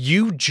 oh,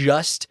 you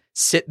just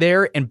sit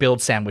there and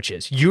build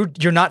sandwiches. You're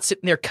not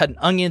sitting there cutting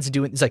onions and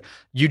doing, it's like,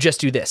 you just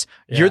do this.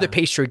 Yeah. You're the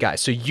pastry guy.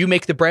 So you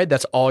make the bread.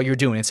 That's all you're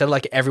doing. Instead of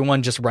like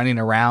everyone just running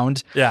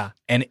around. Yeah.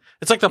 And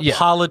It's like the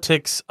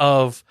politics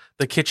of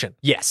the kitchen.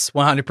 yes,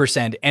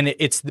 100%. And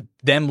it's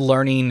them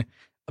learning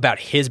about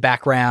his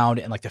background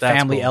and like the That's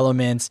family cool.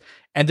 elements.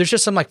 And there's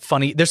just some like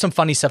there's some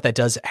funny stuff that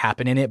does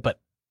happen in it. But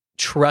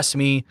trust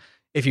me,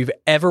 if you've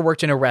ever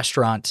worked in a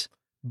restaurant,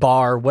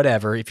 bar,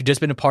 whatever, if you've just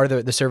been a part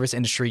of the service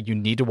industry, you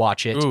need to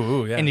watch it.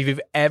 Ooh, yeah. And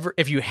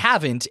if you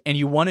haven't and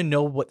you want to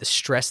know what the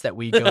stress that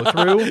we go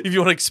through, if you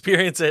want to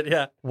experience it,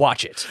 yeah.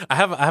 watch it. I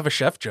have a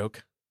chef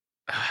joke.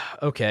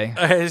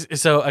 Okay.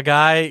 So a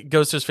guy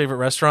goes to his favorite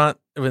restaurant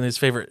with his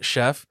favorite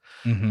chef,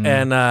 Mhm.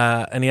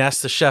 and he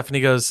asks the chef, and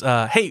he goes,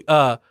 "Hey,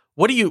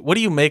 what do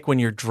you make when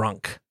you're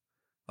drunk?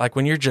 Like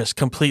when you're just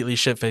completely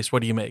shit faced,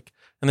 what do you make?"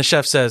 And the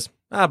chef says,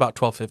 "About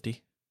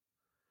 $12.50.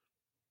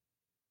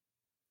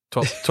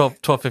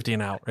 $12.50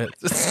 an hour."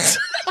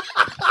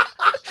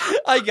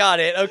 I got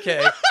it.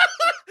 Okay.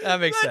 That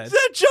makes sense.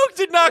 That joke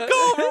did not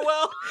go over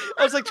well.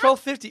 I was like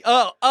 $12.50.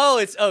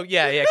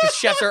 Yeah, because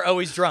chefs are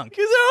always drunk.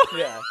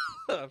 Yeah.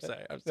 I'm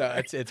sorry. No,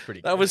 it's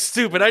pretty. That was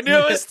stupid. I knew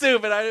it was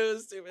stupid.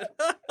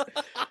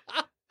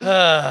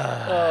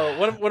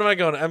 What am I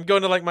going? I'm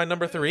going to like my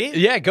number 3.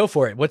 Yeah, go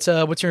for it. What's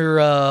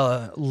your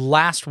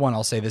last one?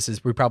 I'll say this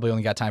is we probably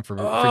only got time for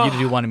you to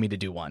do one and me to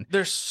do one.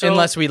 There's so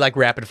Unless we like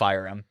rapid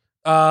fire them.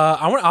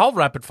 I'll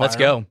rapid fire. Let's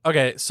go.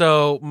 Okay,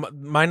 so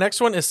my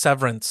next one is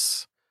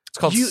Severance. It's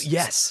called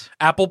yes.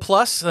 Apple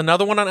Plus.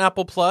 Another one on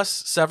Apple Plus.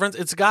 Severance.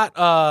 It's got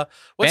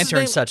what's his Banter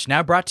name? and Such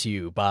now brought to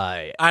you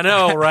by I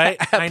know, right?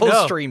 I Apple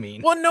know.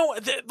 Streaming. Well, no,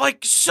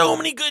 like so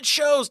many good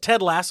shows.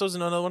 Ted Lasso's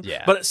another one.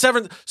 Yeah. But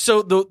Severance.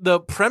 So the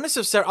premise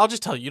of Severance, I'll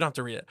just tell you. You don't have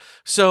to read it.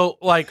 So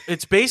like,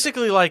 it's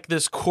basically like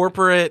this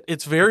corporate.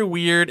 It's very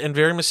weird and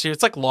very mysterious.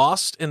 It's like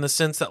Lost in the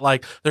sense that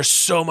like there's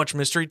so much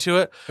mystery to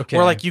it. Okay.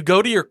 Where like you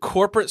go to your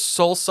corporate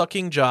soul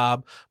sucking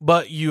job,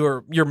 but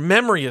your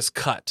memory is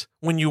cut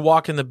when you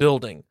walk in the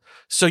building.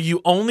 So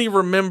you only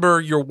remember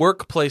your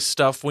workplace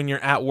stuff when you're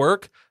at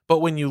work, but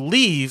when you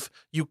leave,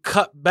 you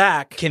cut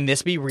back. Can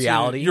this be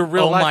reality? your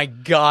real oh life. my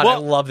God, I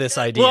love this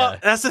idea. Well,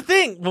 that's the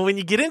thing. Well, when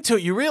you get into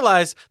it, you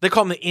realize they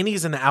call them the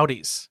innies and the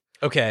outies.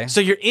 Okay.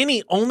 So your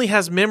innie only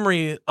has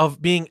memory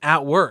of being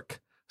at work.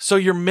 So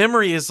your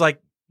memory is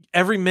like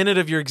every minute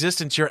of your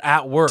existence, you're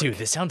at work. Dude,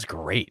 this sounds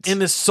great. In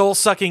this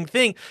soul-sucking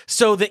thing.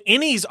 So the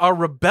innies are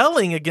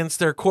rebelling against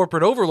their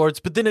corporate overlords,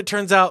 but then it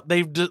turns out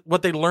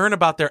what they learn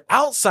about their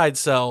outside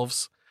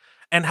selves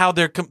and how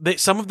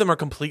some of them are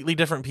completely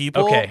different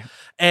people. Okay.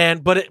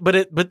 And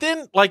but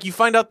then like you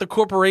find out the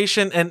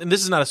corporation, and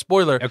this is not a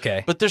spoiler.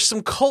 Okay. But there's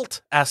some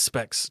cult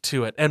aspects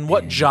to it, and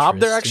what job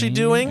they're actually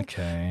doing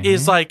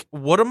is like,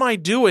 what am I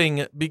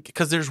doing?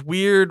 Because there's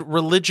weird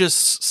religious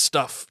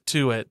stuff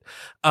to it,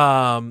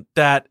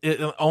 that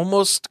it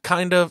almost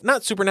kind of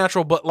not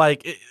supernatural, but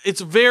like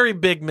it's a very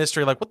big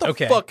mystery. Like, what the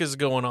fuck is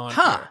going on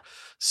here?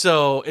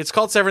 So it's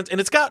called Severance, and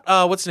it's got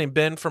what's his name,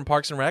 Ben from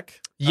Parks and Rec.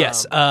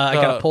 Yes, I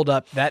got it pulled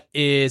up. That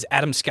is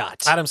Adam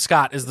Scott. Adam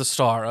Scott is the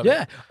star of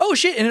it. Oh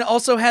shit! And it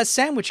also has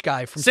Sandwich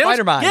Guy from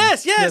Spider-Man.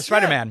 Yes,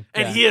 Spider-Man.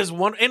 And he is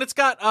one. And it's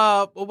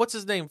got what's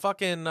his name?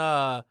 Fucking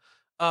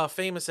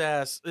famous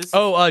ass.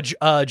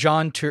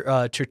 John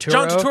Turturro.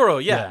 John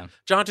Turturro. Yeah.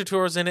 John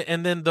Turturro's in it,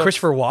 and then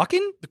Christopher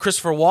Walken.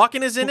 Christopher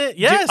Walken is in it.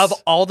 Yes. Of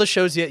all the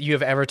shows that you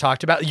have ever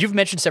talked about, you've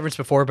mentioned Severance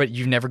before, but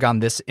you've never gone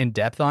this in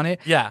depth on it.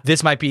 Yeah.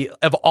 This might be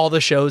of all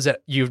the shows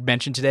that you've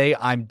mentioned today.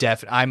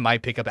 I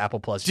might pick up Apple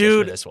Plus.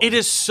 Dude, just for this one. It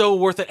is so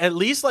worth it. At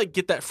least like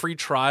get that free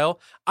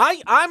trial.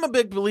 I'm a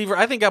big believer.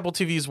 I think Apple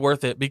TV is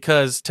worth it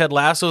because Ted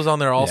Lasso's on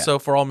there also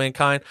For All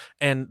Mankind,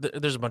 and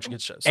there's a bunch of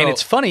good shows. And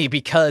it's funny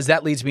because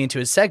that leads me into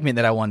a segment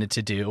that I wanted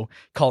to do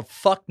called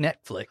 "Fuck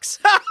Netflix,"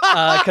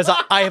 because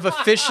I have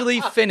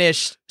officially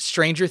finished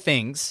Stranger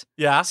Things,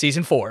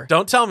 season 4.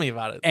 Don't tell me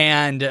about it.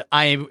 And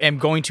I am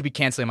going to be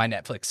canceling my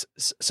Netflix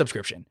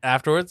subscription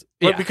afterwards.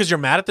 What, because you're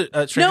mad at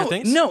the Stranger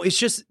Things? No, it's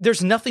just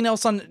there's nothing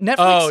else on Netflix.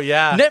 Oh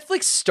yeah,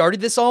 Netflix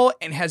started this all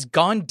and has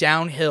gone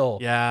downhill.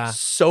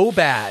 So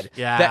bad.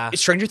 That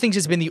Stranger Things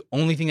has been the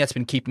only thing that's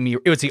been keeping me.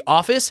 It was The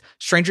Office,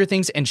 Stranger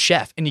Things, and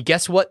Chef. And you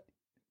guess what?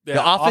 The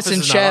Office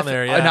and Chef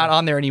are not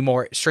on there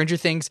anymore. Stranger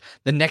Things,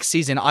 the next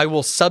season, I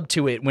will sub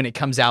to it when it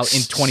comes out in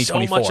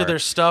 2024. So much of their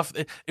stuff,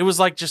 it was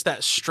like just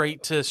that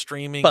straight to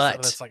streaming.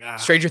 But that's like,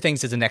 Stranger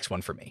Things is the next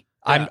one for me.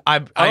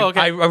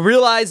 I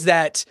realize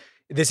that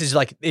this is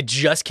like it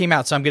just came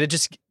out, so I'm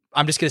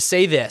just gonna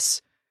say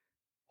this.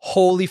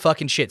 Holy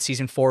fucking shit!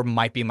 Season 4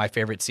 might be my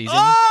favorite season.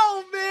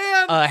 Oh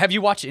man! Have you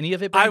watched any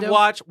of it,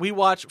 Brando? We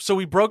watched. So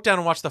we broke down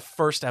and watched the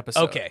first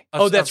episode. Okay.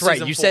 That's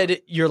right. You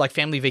said your like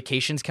family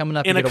vacation's coming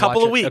up in a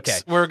couple of weeks. Okay.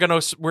 We're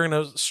gonna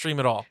stream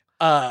it all.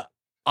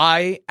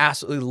 I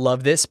absolutely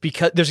love this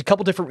because there's a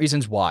couple different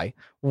reasons why.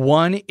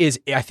 One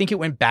is I think it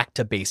went back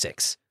to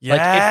basics. Yes.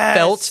 Like it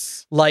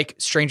felt like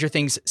Stranger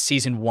Things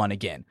season 1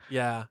 again.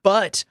 Yeah.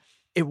 But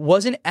it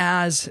wasn't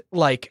as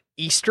like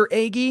Easter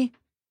eggy.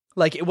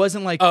 Like it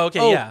wasn't like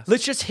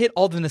let's just hit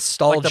all the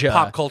nostalgia, like the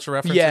pop culture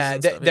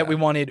references, that we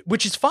wanted,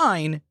 which is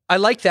fine. I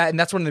like that, and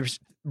that's one of the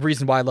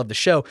reasons why I love the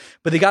show.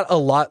 But they got a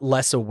lot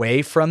less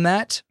away from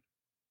that,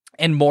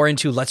 and more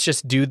into let's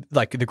just do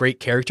like the great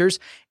characters.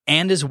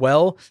 And as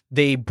well,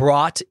 they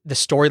brought the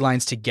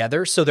storylines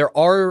together. So there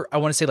are, I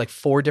want to say, like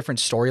 4 different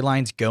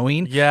storylines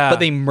going. Yeah.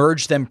 But they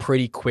merged them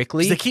pretty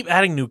quickly. They keep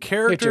adding new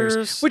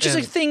characters. Which is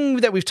a thing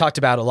that we've talked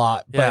about a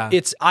lot. But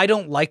I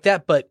don't like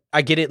that, but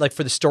I get it, like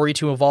for the story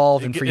to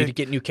evolve and for you to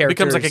get new characters. It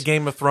becomes like a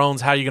Game of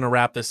Thrones. How are you going to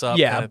wrap this up?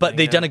 Yeah, but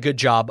they've done a good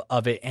job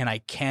of it, and I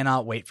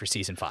cannot wait for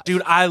season 5.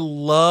 Dude, I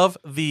love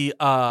the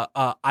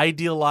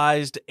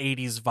idealized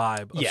 80s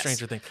vibe of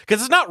Stranger Things.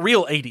 Because it's not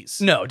real 80s.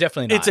 No,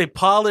 definitely not. It's a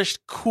polished,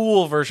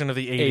 cool version of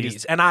the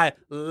 80s. And I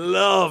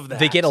love that.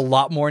 They get a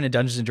lot more into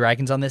Dungeons and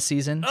Dragons on this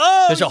season.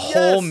 Oh, there's a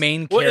whole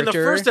main character. Well, in the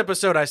first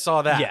episode, I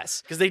saw that.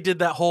 Yes. Because they did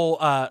that whole,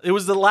 it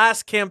was the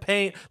last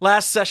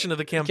session of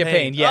the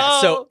campaign. Yeah.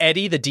 Oh. So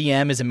Eddie, the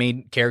DM, is a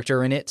main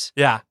character in it.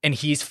 Yeah. And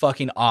he's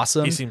fucking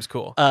awesome. He seems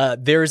cool.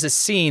 There's a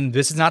scene,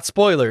 this is not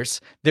spoilers,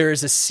 there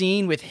is a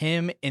scene with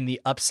him in the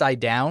Upside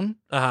Down.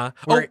 Oh,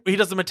 he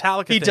does the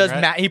Metallica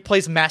thing, right? He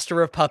plays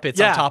Master of Puppets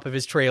on top of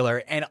his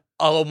trailer, and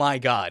oh my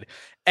God.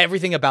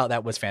 Everything about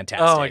that was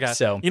fantastic. Oh my God.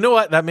 So you know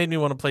what? That made me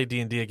want to play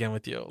D&D again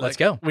with you. Let's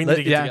go. We need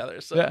to get together.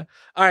 So. Yeah.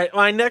 All right.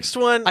 My next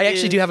one I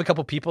actually do have a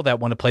couple people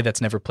that want to play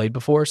that's never played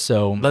before.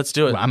 So let's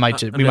do it.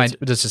 We might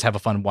just have a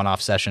fun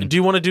one-off session. Do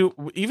you want to do,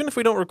 even if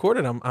we don't record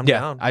it, I'm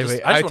down. I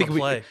just want to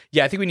play.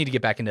 I think we need to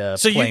get back into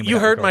so playing. So you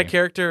heard my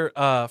character,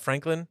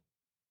 Franklin?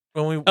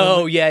 When we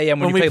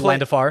play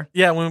Land of Far.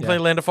 Yeah, when we play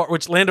Land of Far,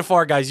 which Land of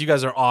Far, guys, you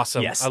guys are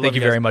awesome. Yes, thank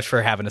you very much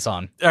for having us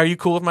on. Are you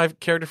cool with my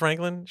character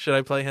Franklin? Should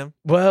I play him?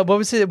 Well, what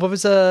was it?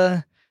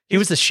 He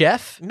was the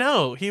chef?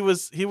 No, he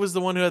was the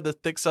one who had the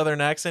thick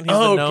Southern accent. He's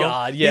the gnome.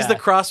 God, yeah. He's the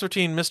cross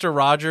between Mr.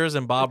 Rogers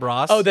and Bob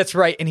Ross. Oh, that's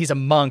right, and he's a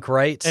monk,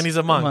 right? And he's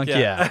a monk,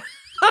 yeah.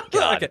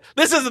 God. Okay.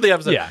 This isn't the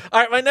episode. Yeah. All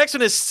right, my next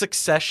one is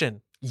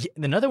Succession. Yeah,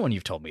 another one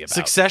you've told me about.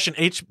 Succession.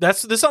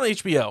 This is on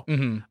HBO.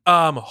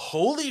 Mm-hmm.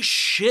 Holy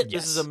shit,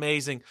 this is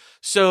amazing.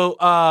 So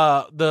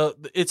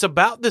it's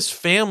about this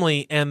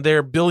family and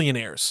they're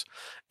billionaires.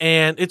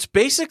 And it's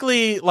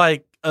basically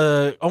like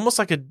almost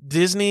like a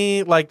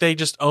Disney, like they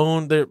just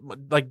own their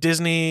like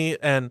Disney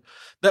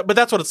but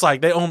that's what it's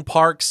like. They own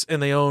parks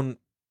and they own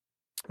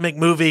make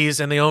movies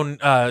and they own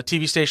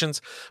TV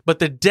stations. But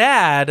the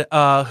dad,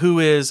 who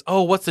is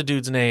what's the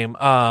dude's name?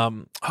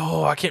 I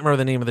can't remember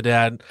the name of the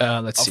dad.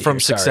 Let's see from here,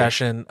 sorry.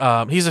 Succession.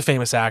 He's a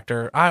famous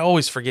actor. I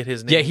always forget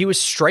his name. Yeah, he was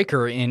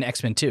Stryker in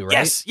X-Men 2,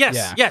 right?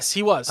 Yes,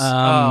 he was.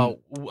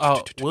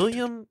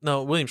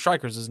 William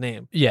Stryker's his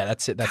name. Yeah,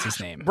 that's it. That's his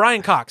name.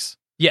 Brian Cox.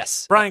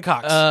 Yes. Brian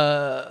Cox.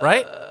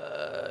 Right?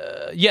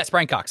 Yes,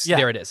 Brian Cox. Yeah.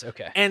 There it is.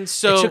 Okay. And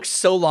so it took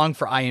so long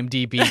for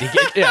IMDb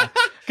to get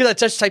because I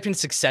just typed in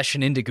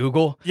Succession into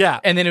Google. Yeah.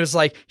 And then it was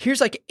like,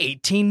 here's like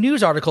 18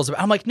 news articles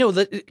about. I'm like, no,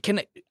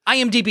 can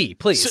IMDb,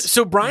 please.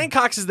 So Brian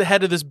Cox is the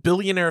head of this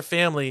billionaire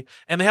family,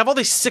 and they have all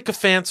these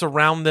sycophants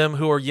around them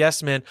who are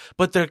yes men,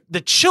 but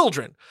the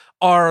children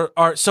are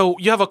so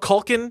you have a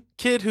Culkin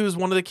kid who's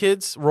one of the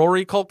kids,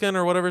 Rory Culkin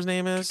or whatever his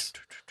name is.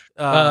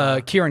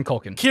 Kieran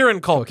Culkin.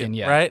 Kieran Culkin,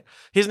 yeah. Right?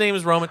 His name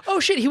is Roman.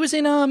 Oh shit, he was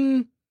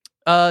in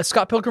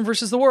Scott Pilgrim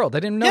versus the World. I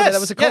didn't know that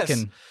was a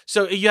Culkin. Yes.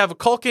 So you have a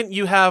Culkin,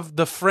 you have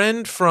the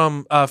friend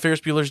from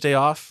Ferris Bueller's Day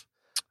Off.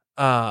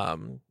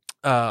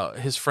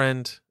 His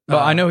friend. Well,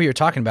 I know who you're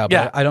talking about, but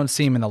yeah. I don't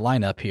see him in the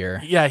lineup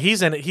here. Yeah,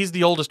 he's in it. He's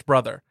the oldest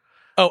brother.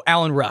 Oh,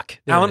 Alan Ruck.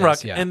 Alan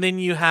Ruck. Yeah. And then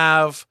you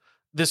have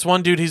this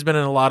one dude, he's been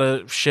in a lot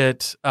of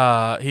shit.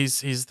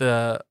 He's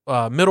the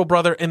middle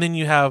brother, and then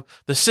you have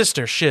the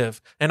sister,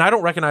 Shiv. And I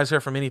don't recognize her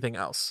from anything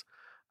else.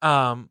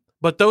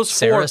 But those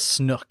Sarah four,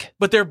 Snook.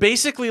 but they're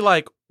basically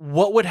like,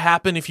 what would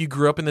happen if you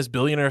grew up in this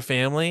billionaire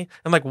family?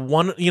 And like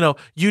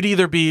you'd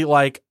either be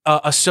like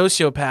a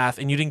sociopath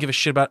and you didn't give a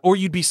shit about, or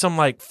you'd be some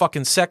like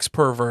fucking sex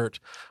pervert,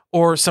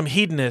 or some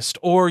hedonist,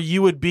 or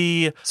you would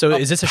be So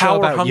is this a show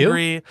about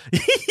hungry. Yeah.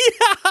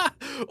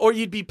 Or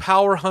you'd be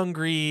power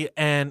hungry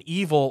and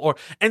evil,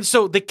 and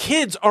so the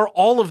kids are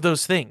all of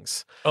those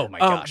things. Oh my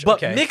gosh.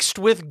 But okay. mixed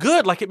with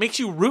good, like it makes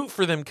you root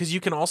for them because you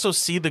can also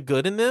see the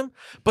good in them.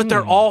 But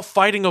they're all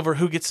fighting over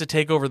who gets to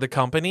take over the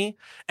company.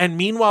 And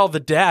meanwhile,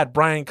 the dad,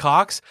 Brian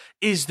Cox,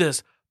 is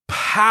this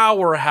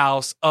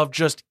powerhouse of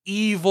just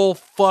evil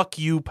fuck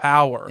you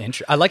power.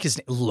 I like his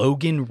name,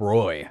 Logan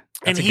Roy.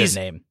 That's a he's good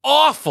name.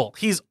 Awful.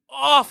 He's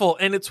awful,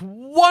 and it's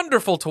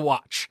wonderful to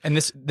watch. And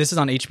this is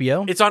on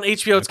HBO? It's on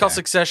HBO. It's called Okay.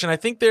 Succession. I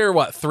think they're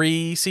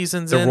 3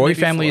 seasons in? The Roy maybe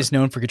family 4. is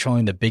known for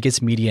controlling the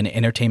biggest media and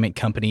entertainment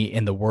company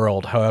in the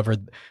world. However,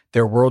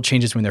 their world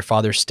changes when their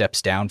father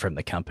steps down from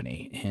the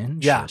company.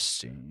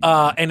 Interesting.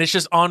 And it's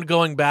just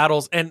ongoing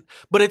battles,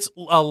 but it's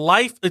a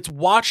life. It's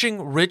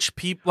watching rich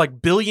people,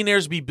 like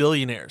billionaires, be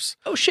billionaires.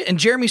 Oh shit! And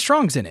Jeremy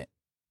Strong's in it.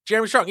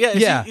 Jeremy Strong,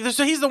 Yeah.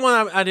 So he's the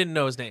one I didn't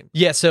know his name.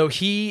 Yeah, so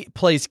he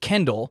plays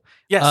Kendall.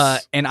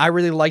 Yes. And I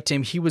really liked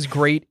him. He was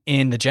great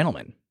in The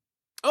Gentleman.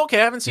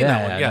 Okay, I haven't seen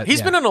that one. Yeah, he's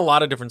yeah. been in a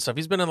lot of different stuff.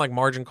 He's been in like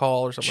Margin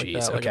Call or something Jeez,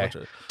 like that. Like a okay. bunch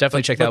of-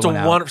 Definitely check that It's one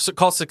out. It's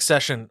called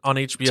Succession on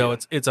HBO.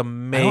 Dude. It's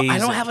amazing. I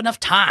don't have enough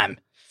time.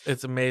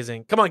 It's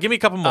amazing. Come on, give me a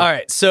couple more. All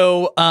right,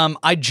 so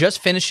I just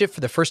finished it for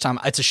the first time.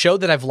 It's a show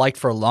that I've liked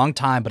for a long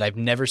time, but I've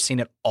never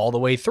seen it all the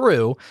way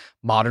through.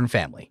 Modern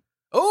Family.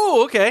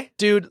 Oh, okay.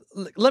 Dude,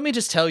 let me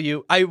just tell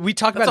you, we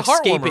talk That's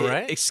about a heartwarmer,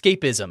 right?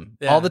 escapism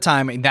Yeah. all the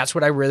time, and that's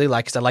what I really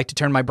like because I like to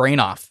turn my brain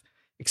off,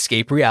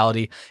 escape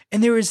reality,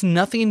 and there is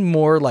nothing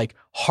more like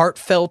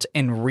heartfelt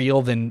and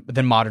real than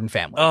Modern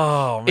Family.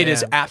 Oh, man. It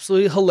is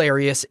absolutely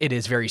hilarious. It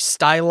is very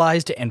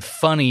stylized and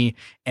funny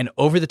and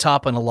over the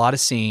top on a lot of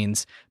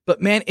scenes.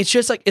 But man, it's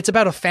just like, it's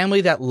about a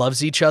family that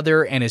loves each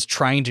other and is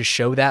trying to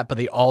show that, but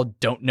they all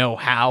don't know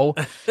how.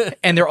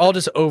 And they're all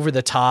just over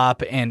the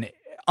top. And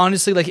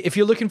honestly, like if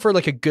you're looking for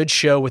like a good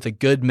show with a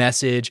good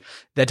message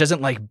that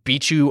doesn't like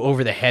beat you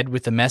over the head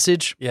with the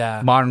message,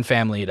 Yeah. Modern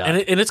Family it up.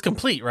 And it's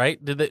complete, right?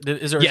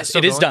 Is there? Yes,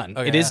 it is done.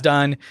 Okay, it is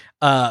done.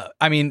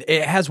 I mean,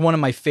 it has one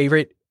of my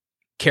favorite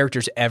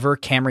characters ever,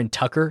 Cameron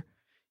Tucker.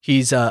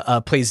 He's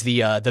plays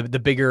the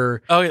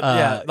bigger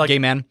like gay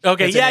man.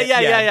 Okay, that's in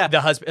it. yeah.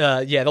 The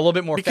husband, the little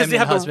bit more because they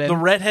feminine have husband. the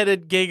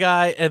redheaded gay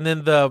guy and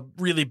then the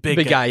really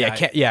big guy.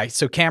 Yeah,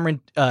 so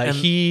Cameron,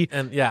 he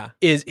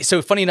is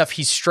so funny enough.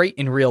 He's straight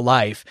in real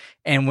life,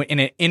 and in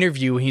an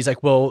interview, he's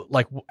like, "Well,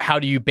 like, how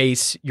do you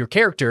base your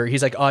character?"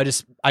 He's like, "Oh, I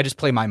just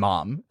play my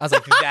mom." I was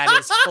like, "That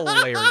is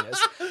hilarious,"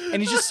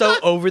 and he's just so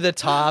over the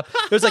top.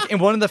 It was like in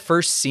one of the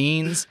first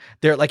scenes,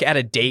 they're like at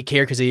a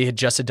daycare because they had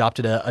just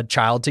adopted a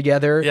child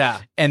together. Yeah.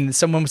 And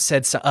someone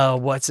said,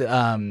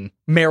 Meryl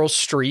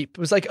Streep. It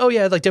was like, oh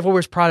yeah, like Devil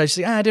Wears Prada.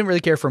 She's like, I didn't really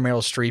care for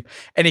Meryl Streep.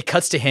 And it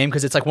cuts to him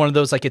because it's like one of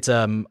those, like it's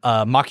a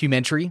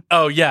mockumentary.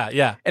 Oh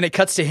yeah. And it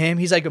cuts to him.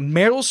 He's like,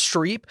 Meryl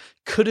Streep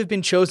could have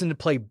been chosen to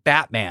play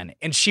Batman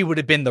and she would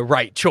have been the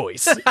right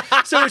choice.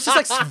 So it's just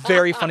like some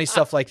very funny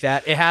stuff like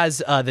that. It has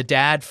the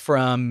dad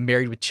from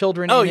Married with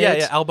Children. Oh in yeah, it.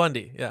 yeah. Al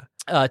Bundy.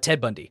 Yeah. Ted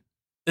Bundy.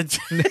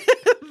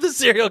 The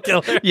serial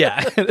killer.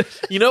 Yeah.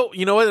 You know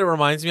what it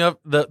reminds me of?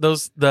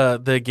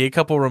 The gay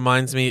couple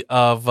reminds me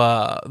of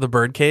The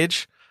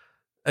Birdcage.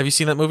 Have you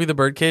seen that movie, The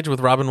Birdcage, with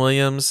Robin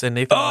Williams and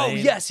Nathan Oh,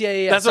 Lane? yes.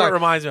 Yeah. That's what it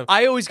reminds me of.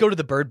 I always go to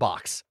the Bird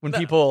Box when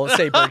people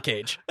say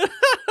Birdcage.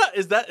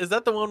 Is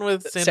that the one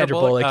with Sandra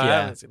Bullock? Oh, Yeah.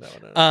 I haven't seen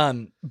that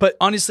one. But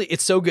honestly,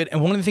 it's so good.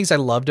 And one of the things I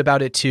loved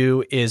about it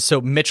too is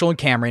so Mitchell and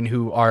Cameron,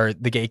 who are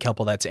the gay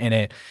couple that's in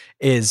it,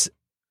 is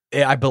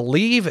I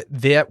believe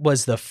that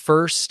was the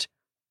first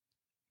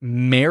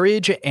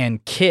marriage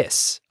and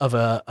kiss of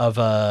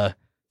a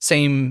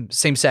same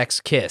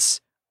sex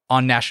kiss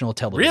on national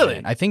television.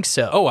 Really? I think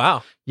so. Oh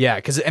wow. Yeah,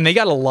 and they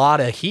got a lot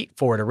of heat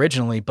for it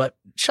originally, but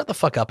shut the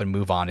fuck up and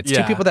move on. It's two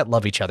Yeah. people that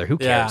love each other. Who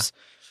Yeah. cares?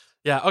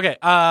 Yeah. Okay.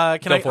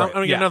 Go for I'm it.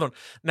 gonna get Yeah. another one.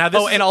 Now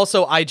this. And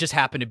also I just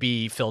happen to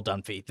be Phil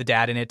Dunphy, the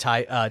dad in it,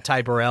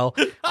 Ty Burrell.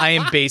 I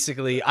am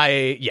basically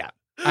I'm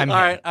all him.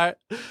 right.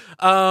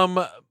 All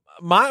right.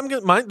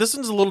 Mine. This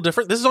one's a little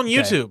different. This is on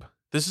YouTube.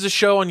 This is a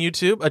show on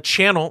YouTube, a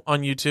channel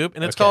on YouTube,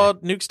 and it's Okay.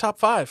 called Nuke's Top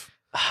 5.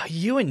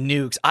 You and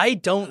Nukes. I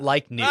don't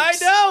like Nukes. I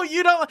know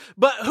you don't,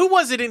 but who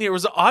was it in here?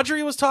 Was it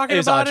Audrey was talking It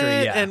was about Audrey,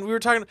 it, yeah. and we were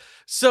talking.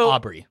 So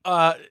Aubrey.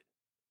 no,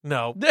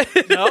 no.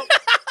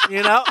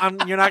 You know,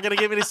 you're not gonna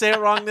get me to say it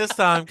wrong this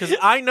time because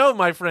I know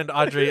my friend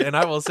Audrey, and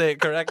I will say it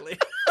correctly.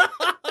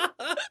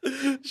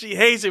 She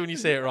hates it when you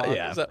say it wrong.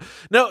 Yeah.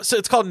 So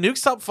it's called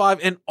Nuke's Top 5,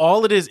 and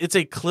all it is, it's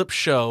a clip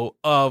show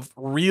of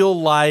real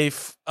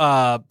life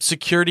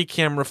security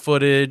camera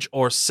footage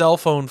or cell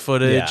phone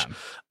footage Yeah.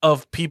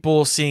 of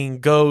people seeing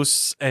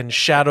ghosts and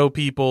shadow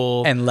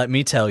people And let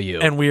me tell you,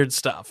 and weird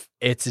stuff.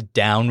 it's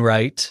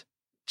downright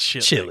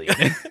chilly.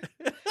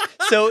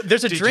 So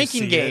there's a Did you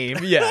drinking see game.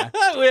 it? Yeah.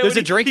 Wait, There's when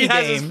a drinking he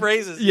has game. his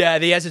phrases. Yeah,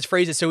 he has his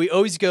phrases. So he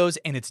always goes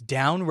and it's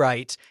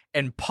downright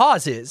and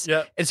pauses.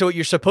 Yep. And so what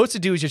you're supposed to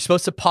do is you're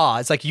supposed to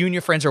pause, like you and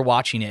your friends are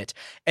watching it,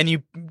 and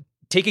you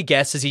take a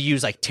guess as he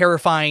used like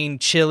terrifying,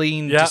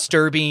 chilling, Yep.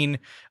 disturbing.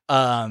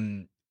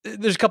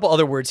 There's a couple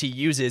other words he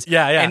uses.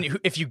 Yeah, yeah. And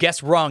if you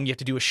guess wrong, you have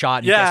to do a shot.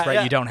 And Yeah, you guess right,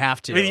 yeah. you don't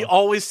have to. I mean, he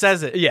always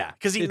says it. Yeah,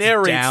 because he it's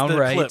narrates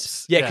downright, the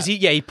clips. Yeah, because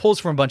he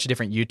pulls from a bunch of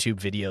different YouTube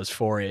videos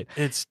for it.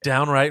 It's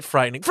downright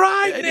frightening.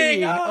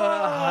 Frightening.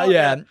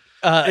 Yeah.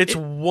 It's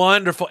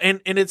wonderful,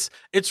 and it's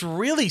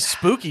really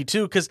spooky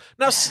too. Because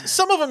now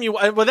some of them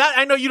that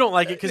I know you don't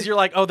like it because you're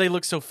like, oh, they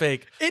look so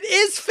fake. It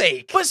is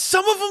fake. But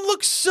some of them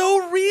look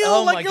so real.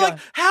 Oh like my you're God. like,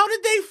 how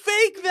did they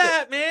fake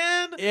that,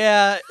 man?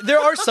 Yeah, there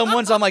are some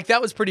ones I'm like,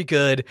 that was pretty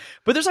good.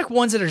 But there's like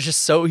ones that are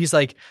just so, he's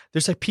like,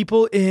 there's like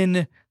people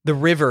in the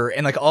river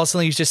and like all of a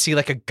sudden you just see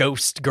like a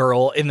ghost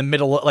girl in the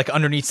middle, like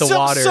underneath the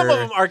water. Some of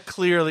them are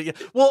clearly,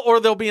 or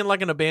they'll be in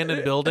like an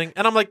abandoned building.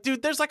 And I'm like,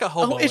 dude, there's like a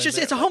hobo. It's in just,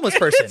 there. it's a homeless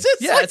person.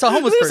 It's a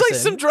homeless there's person.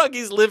 like some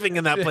druggies living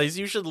in that place.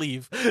 You should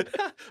leave.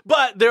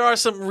 But there are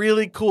some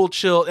really cool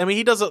chill. I mean,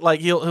 he does it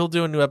like he'll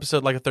do a new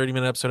episode, like a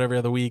 30-minute episode every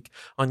other week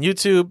on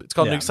YouTube. It's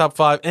called Yeah. Nuke's Top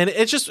 5. And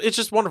it's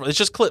just wonderful. It's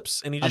just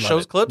clips. And he just love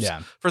shows it. clips Yeah.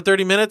 for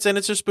 30 minutes and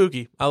it's just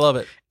spooky. I love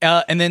it.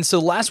 And then, so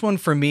last one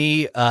for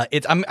me,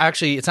 it's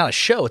not a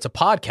show, it's a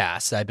podcast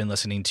that I've been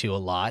listening to a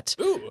lot.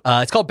 Ooh.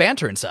 It's called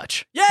Banter and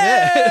Such. Yay! No,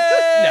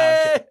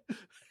 I'm kidding.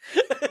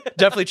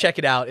 Definitely check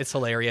it out. It's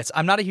hilarious.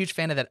 I'm not a huge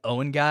fan of that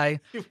Owen guy.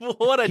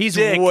 What a He's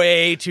dick.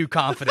 way too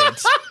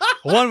confident.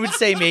 One would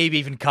say maybe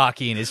even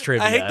cocky in his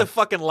trivia. I hate the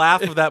fucking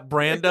laugh of that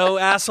Brando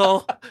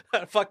asshole.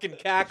 That fucking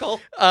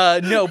cackle.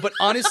 No, but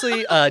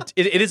honestly,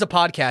 it is a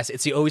podcast.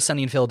 It's the Always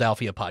Sunny in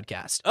Philadelphia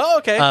podcast. Oh,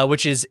 okay.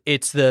 Which is,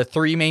 it's the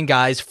three main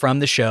guys from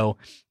the show,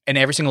 and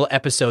every single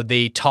episode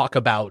they talk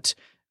about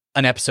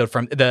an episode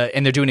and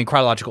they're doing it in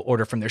chronological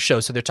order from their show.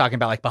 So they're talking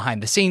about like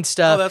behind the scenes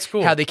stuff. Oh, that's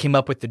cool. How they came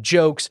up with the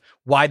jokes,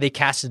 why they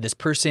casted this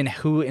person,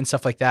 who, and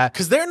stuff like that.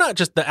 Because they're not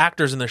just the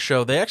actors in the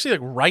show; they actually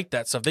like write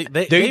that stuff. They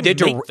make the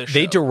show.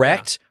 They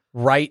direct,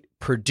 write,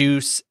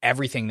 produce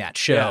everything that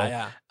show.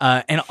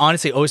 Yeah. And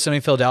honestly, Always Sunny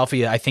in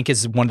Philadelphia, I think,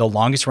 is one of the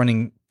longest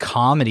running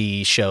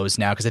comedy shows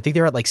now, because I think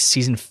they're at like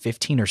season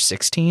 15 or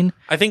 16.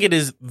 I think it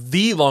is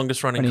the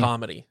longest running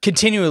comedy.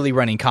 Continually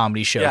running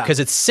comedy show, Yeah. because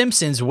it's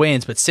Simpsons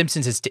wins, but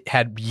Simpsons has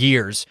had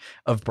years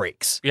of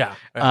breaks. Yeah.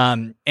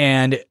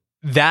 And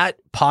that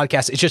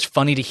podcast, it's just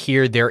funny to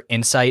hear their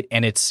insight,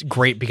 and it's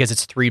great because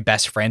it's three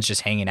best friends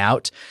just hanging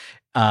out.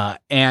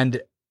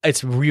 And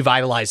it's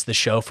revitalized the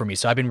show for me.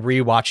 So I've been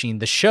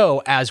rewatching the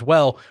show as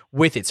well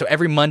with it. So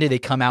every Monday they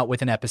come out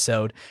with an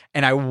episode,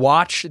 and I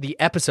watch the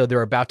episode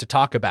they're about to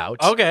talk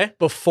about. Okay.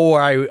 Before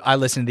I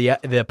listen to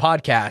the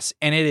podcast,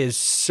 and it is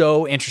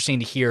so interesting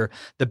to hear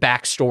the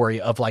backstory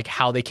of like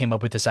how they came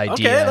up with this idea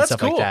Okay, and that's stuff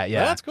cool. like that.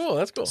 Yeah, That's cool.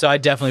 That's cool. so I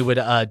definitely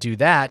would do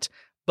that.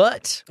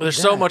 But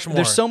There's so much more.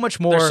 There's so much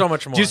more. There's so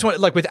much more. Do you just want,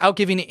 like, without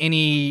giving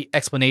any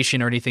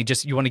explanation or anything,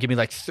 just you want to give me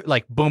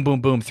like boom,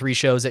 boom, boom, 3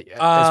 shows as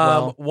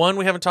well? One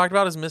we haven't talked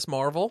about is Miss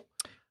Marvel.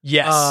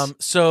 Yes.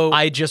 So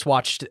I just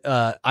watched.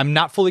 I'm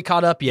not fully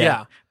caught up yet.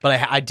 Yeah. But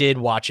I did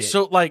watch it.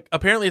 So like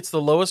apparently it's the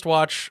lowest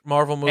watch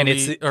Marvel movie And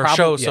it's or probably-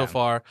 show yeah. so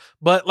far,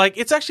 but like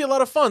it's actually a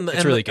lot of fun.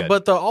 It's really good.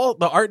 But the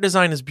art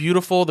design is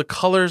beautiful. The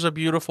colors are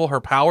beautiful. Her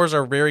powers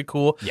are very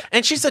cool. Yeah.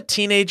 And she's a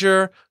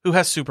teenager who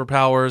has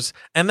superpowers,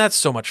 and that's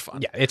so much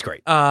fun. Yeah, it's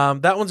great.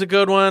 That one's a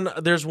good one.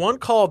 There's one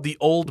called The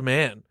Old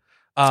Man.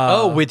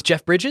 With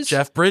Jeff Bridges?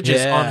 Jeff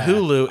Bridges Yeah, on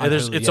Hulu. on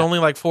It's Hulu, yeah. only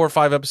like 4 or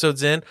 5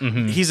 episodes in.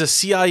 Mhm. He's a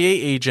CIA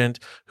agent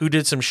who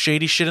did some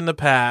shady shit in the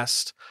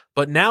past,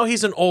 but now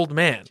he's an old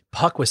man.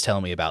 Puck was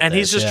telling me about And this,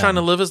 he's just yeah. trying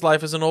to live his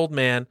life as an old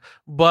man.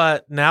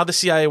 But now the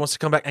CIA wants to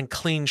come back and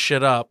clean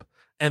shit up.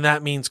 And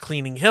that means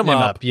cleaning him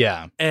up.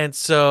 Yeah. And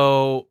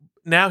so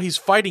now he's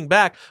fighting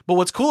back. But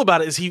what's cool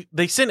about it is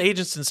they send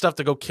agents and stuff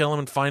to go kill him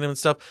and find him and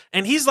stuff.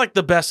 And he's like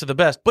the best of the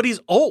best, but he's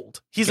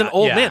old. He's an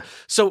old man.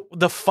 So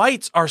the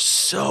fights are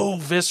so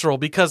visceral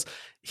because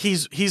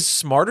he's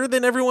smarter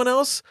than everyone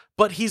else,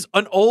 but he's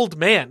an old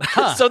man.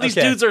 So these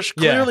dudes are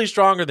clearly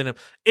stronger than him.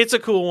 It's a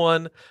cool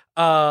one.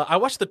 I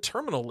watched The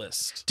Terminal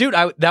List. Dude,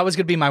 that was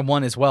going to be my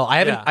one as well.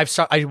 I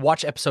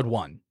watched episode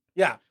 1.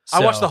 Yeah. So,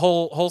 I watched the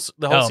whole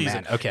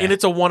season. Man, okay. And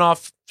it's a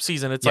one-off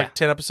season. It's like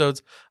 10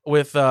 episodes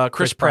with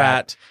Chris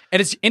Pratt. And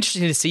it's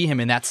interesting to see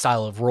him in that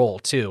style of role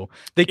too.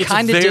 They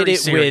kind of did it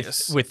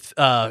serious. with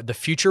the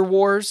Future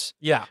Wars.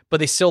 Yeah. But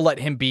they still let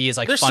him be his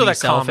like There's funny still that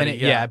self comedy, in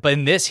it. yeah. But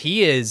in this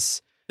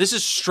this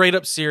is straight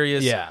up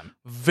serious. Yeah.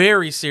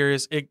 Very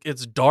serious.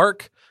 It's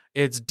dark.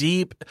 It's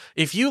deep.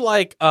 If you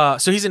like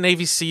so he's a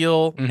Navy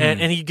SEAL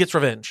and he gets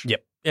revenge.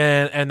 Yep.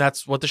 And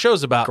that's what the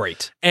show's about.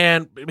 Great.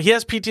 And he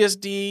has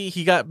PTSD.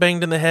 He got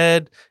banged in the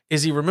head.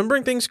 Is he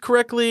remembering things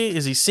correctly?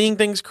 Is he seeing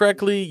things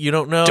correctly? You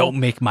don't know. Don't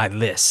make my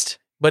list.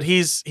 But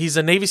he's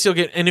a Navy SEAL.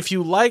 And if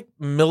you like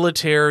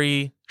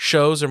military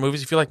shows or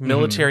movies, if you like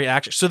military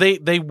action, so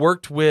they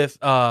worked with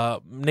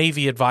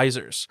Navy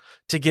advisors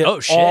to get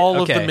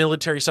all of the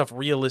military stuff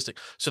realistic.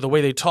 So the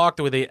way they talk,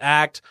 the way they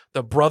act,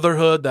 the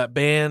brotherhood, that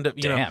band,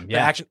 the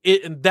action,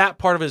 and that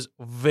part of it is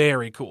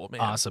very cool,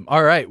 man. Awesome.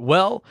 All right.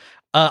 Well,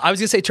 I was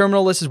going to say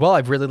Terminal List as well.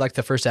 I've really liked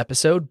the first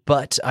episode,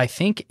 but I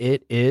think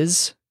it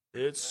is...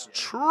 It's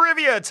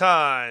trivia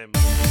time!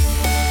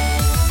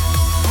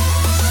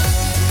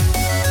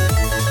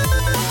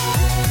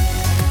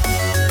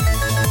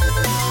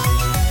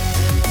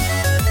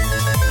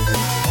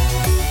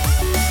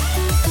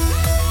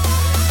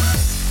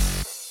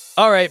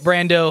 All right,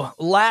 Brando.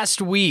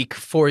 Last week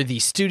for the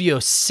Studio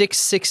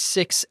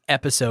 666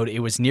 episode, it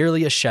was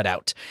nearly a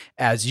shutout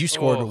as you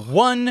scored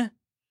 1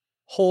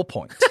 whole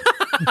point.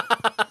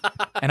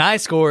 And I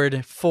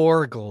scored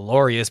 4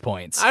 glorious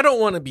points. I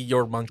don't want to be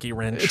your monkey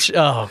wrench.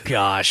 Oh,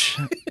 gosh.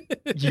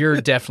 You're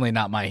definitely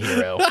not my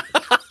hero.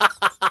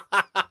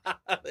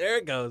 There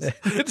it goes.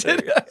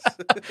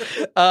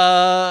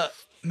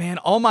 Man,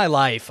 all my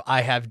life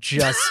I have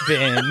just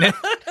been...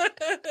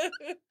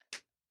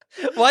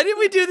 Why didn't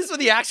we do this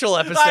with the actual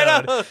episode?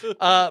 I know.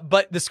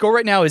 But the score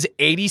right now is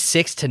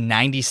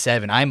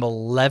 86-97. I'm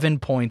 11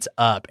 points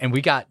up, and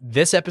we got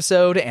this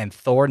episode and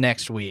Thor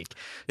next week.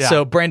 Yeah.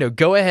 So, Brando,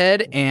 go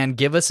ahead and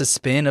give us a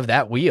spin of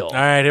that wheel. All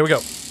right, here we go.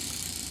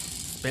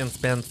 Spin,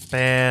 spin,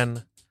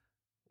 spin.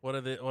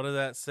 What did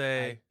that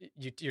say?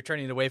 You're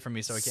turning it away from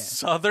me, so I can't.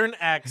 Southern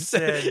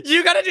accent.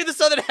 You got to do the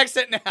Southern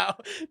accent now.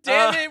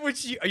 Damn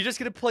it! Are you just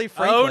gonna play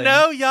Franklin? Oh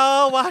no,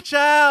 y'all! Watch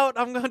out!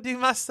 I'm gonna do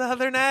my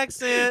Southern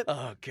accent.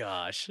 Oh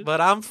gosh!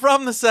 But I'm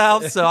from the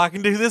South, so I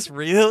can do this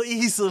real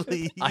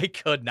easily. I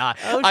could not.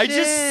 Oh, I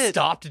just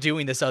stopped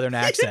doing the Southern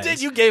accent. You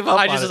did. You gave up.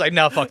 I just was like,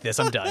 no, fuck this.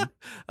 I'm done.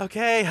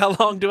 Okay, how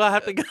long do I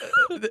have to go?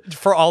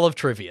 For all of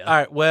trivia. All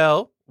right.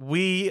 Well.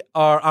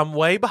 I'm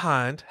way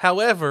behind.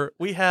 However,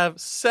 we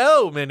have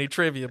so many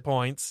trivia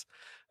points.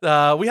 We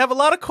have a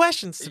lot of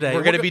questions today.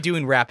 We're going to be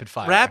doing rapid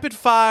fire. Rapid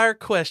fire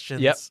questions.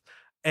 Yep.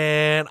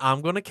 And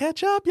I'm going to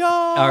catch up, y'all.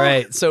 All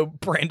right. So,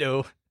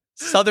 Brando,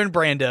 Southern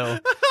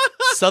Baptist.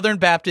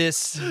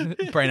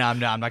 Brando, I'm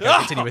not going to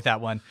continue with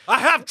that one. I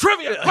have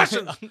trivia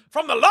questions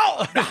from the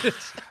Lord.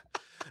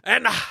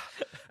 and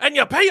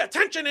you pay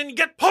attention and you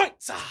get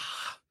points.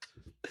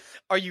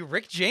 Are you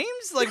Rick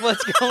James? Like,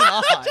 what's going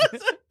on?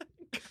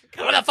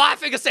 With a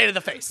 5-finger say to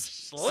the face.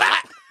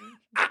 Slap.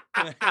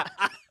 Man,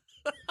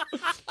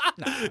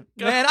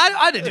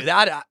 I didn't do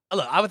that.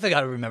 Look, I would think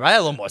I would remember. I had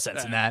a little more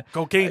sense than that.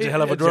 Cocaine's a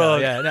hell of a drug.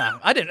 Yeah, no,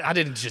 I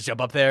didn't just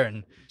jump up there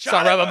and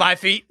start rubbing my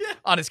feet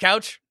on his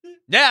couch.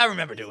 Yeah, I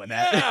remember doing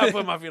that. Yeah, I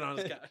put my feet on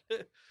his couch.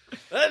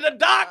 The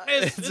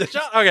darkness.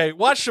 Okay,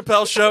 watch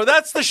Chappelle's Show.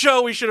 That's the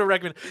show we should have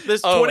recommended.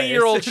 This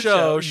 20-year-old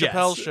show,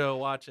 Chappelle's Show.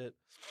 Watch it.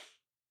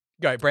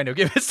 All right, Brando,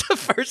 give us the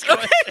first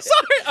question.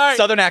 Sorry. All right.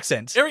 Southern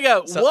accent. Here we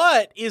go.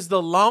 What is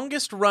the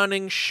longest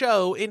running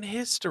show in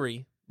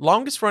history?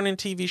 Longest running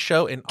TV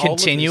show in all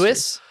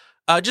Continuous?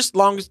 of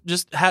history.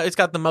 Just how it's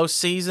got the most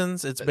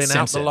seasons. It's been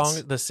out the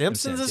longest. The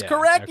Simpsons is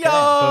correct, okay.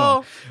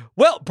 y'all. Boom.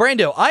 Well,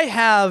 Brando, I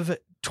have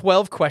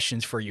 12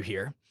 questions for you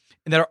here,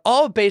 and they're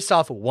all based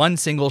off one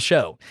single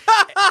show.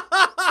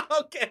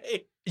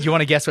 Okay. You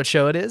want to guess what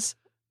show it is?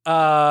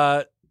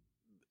 Or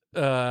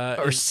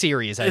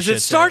series, I should say. Is it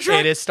Star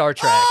Trek? It is Star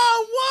Trek.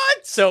 Oh,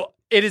 what? So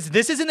it is.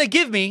 This isn't a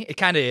give me. It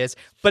kind of is,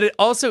 but it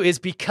also is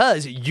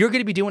because you're going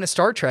to be doing a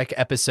Star Trek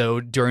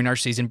episode during our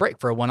season break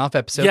for a one-off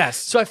episode. Yes.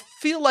 So I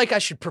feel like I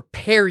should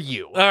prepare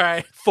you. All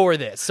right. For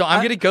this. So I'm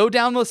going to go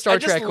down the Star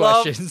Trek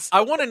questions.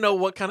 I want to know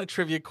what kind of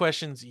trivia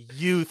questions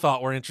you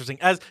thought were interesting,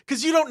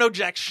 because you don't know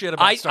jack shit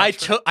about Star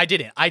Trek. I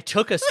didn't. I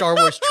took a Star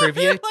Wars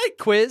trivia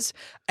quiz,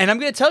 and I'm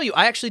going to tell you,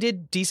 I actually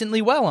did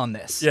decently well on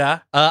this. Yeah.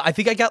 I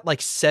think I got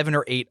like 7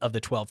 or 8 of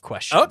the 12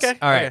 questions. Okay.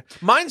 All right. Okay.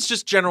 Mine's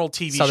just general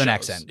TV Southern shows.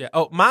 accent. Yeah.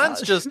 Oh,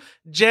 mine's just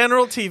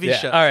general TV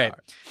shows. All right.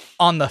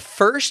 On the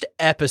first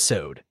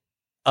episode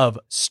of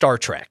Star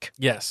Trek,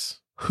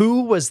 Yes.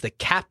 who was the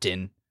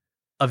captain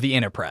of the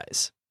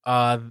Enterprise?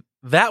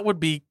 that would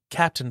be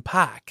Captain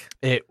Pike.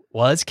 It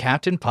was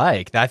Captain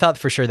Pike. I thought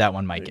for sure that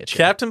one might get you.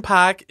 Captain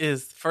Pike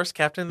is the first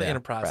captain of the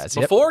Enterprise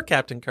before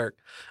Captain Kirk.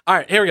 All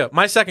right, here we go.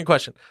 My second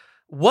question.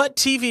 What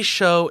TV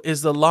show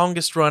is the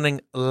longest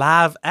running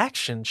live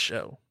action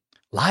show?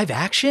 Live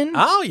action?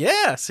 Oh,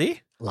 yeah.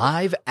 See?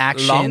 Live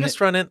action. Longest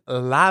running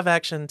live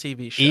action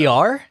TV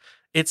show. ER?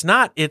 It's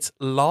not. It's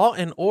Law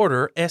and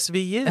Order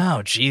SVU.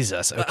 Oh,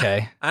 Jesus.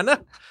 Okay. I know.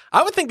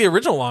 I would think the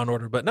original Law and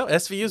Order, but no,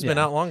 SVU's been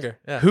out longer.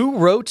 Yeah. Who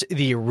wrote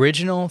the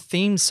original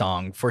theme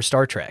song for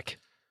Star Trek?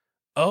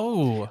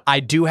 Oh. I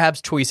do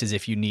have choices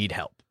if you need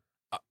help.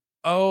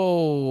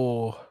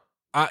 Oh.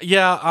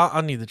 Yeah,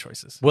 I'll need the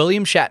choices.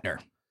 William Shatner,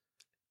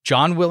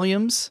 John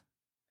Williams,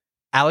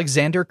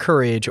 Alexander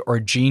Courage, or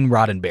Gene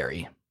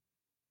Roddenberry?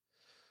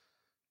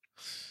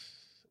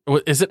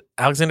 Is it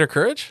Alexander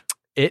Courage?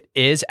 It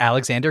is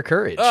Alexander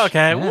Courage.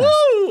 Okay. Yeah.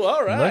 Woo!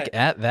 All right. Look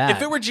at that.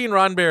 If it were Gene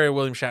Roddenberry or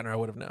William Shatner, I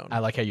would have known. I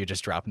like how you're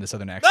just dropping the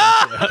Southern accent.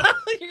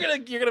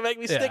 You're gonna make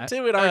me stick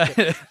to it, aren't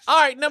you? All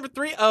right, number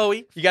 3,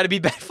 Owie. You got to be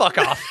fuck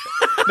off.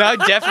 No, I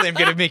definitely am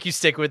going to make you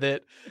stick with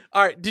it.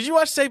 All right, did you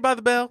watch Saved by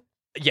the Bell?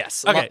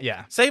 Yes. Okay.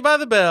 Yeah. Saved by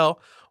the Bell.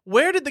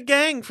 Where did the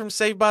gang from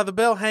Saved by the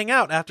Bell hang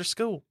out after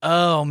school?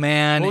 Oh,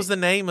 man. What was the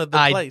name of the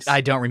place?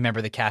 I don't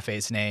remember the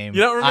cafe's name.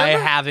 You don't remember? I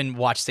haven't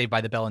watched Saved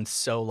by the Bell in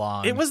so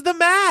long. It was the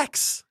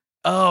Max.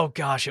 Oh,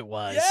 gosh, it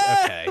was. Yeah,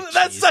 Okay.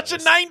 that's Jesus. such a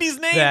 90s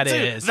name, That too.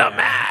 is, The yeah.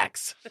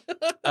 Max.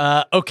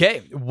 Okay.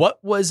 What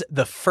was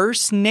the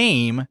first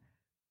name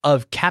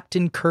of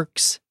Captain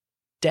Kirk's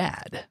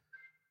dad?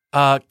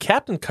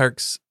 Captain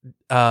Kirk's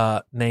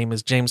name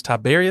is James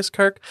Tiberius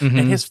Kirk, Mhm.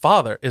 and his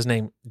father is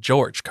named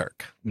George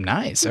Kirk.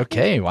 Nice.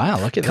 Okay.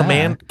 Wow. Look at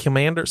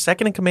Commander,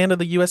 second in command of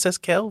the USS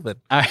Kelvin.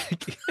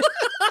 that.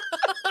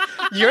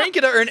 You ain't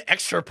going to earn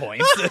extra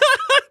points.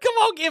 Come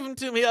on, give them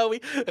to me, Owie.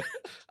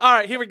 All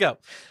right, here we go.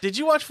 Did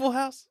you watch Full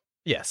House?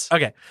 Yes.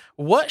 Okay.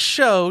 What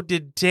show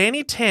did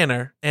Danny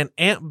Tanner and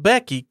Aunt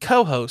Becky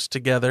co-host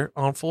together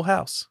on Full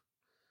House?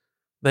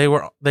 They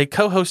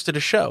co-hosted a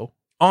show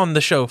on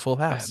the show Full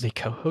House. They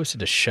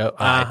co-hosted a show.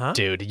 Uh-huh.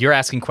 Dude, you're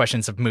asking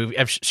questions of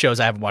shows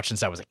I haven't watched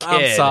since I was a kid.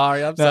 I'm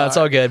sorry. No, it's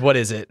all good. What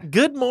is it?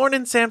 Good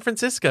Morning San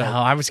Francisco. No,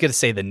 I was going to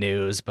say the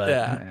news, but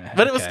yeah,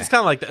 but okay. it's kind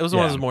of like that. It was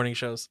one of Yeah. those morning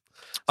shows.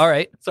 All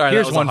right. Sorry,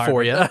 Here's that was a one hard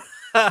for you.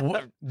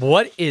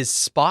 What is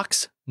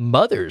Spock's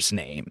mother's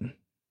name?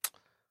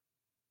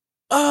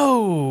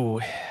 Oh,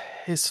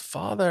 his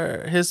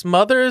father's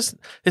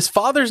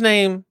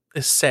name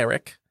is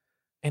Sarek,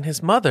 and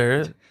his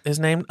mother is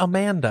named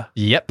Amanda.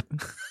 Yep.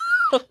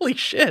 Holy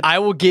shit! I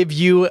will give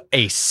you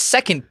a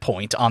second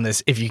point on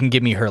this if you can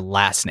give me her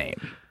last name.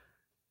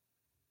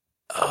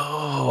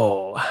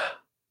 Oh,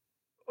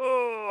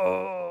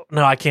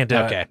 no, I can't do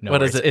it. Okay. No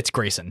what worries. is it? It's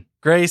Grayson.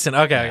 Grayson.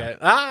 Okay,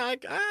 Yeah.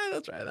 okay.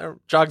 That's right. That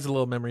jogs a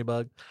little memory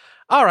bug.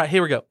 All right,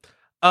 here we go.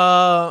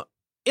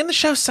 In the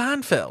show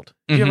Seinfeld.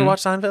 Did you ever Mhm.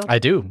 watch Seinfeld? I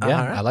do. Yeah,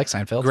 All right. I like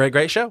Seinfeld.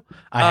 Great show.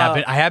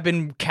 I have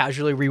been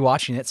casually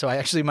rewatching it, so I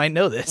actually might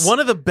know this. One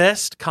of the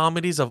best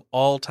comedies of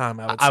all time,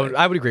 I would say.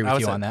 I would agree I with would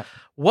you say. on that.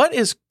 What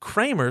is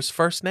Kramer's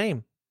first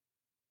name?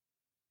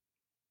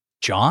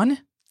 John?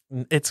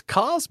 It's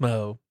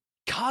Cosmo.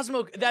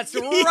 Cosmo. That's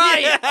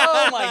right. Yeah.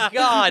 Oh my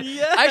God.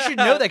 Yeah. I should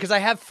know that because I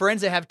have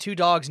friends that have two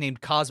dogs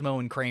named Cosmo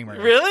and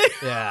Kramer. Really?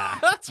 Yeah.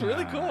 That's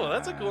really cool.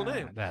 That's a cool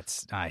name.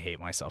 I hate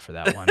myself for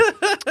that one.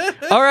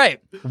 All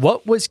right.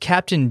 What was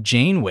Captain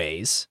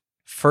Janeway's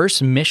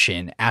first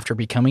mission after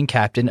becoming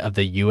captain of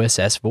the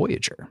USS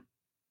Voyager?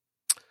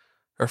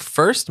 Her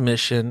first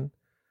mission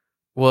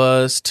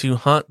was to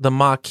hunt the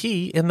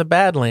Maquis in the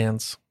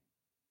Badlands.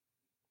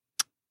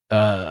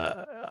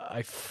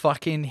 I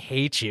fucking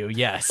hate you.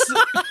 Yes.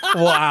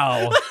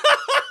 Wow.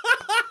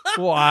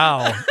 Wow.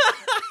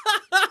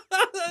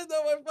 That's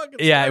not my fucking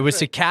Yeah, it Star was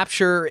to Trek.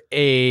 capture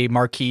a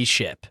Marquis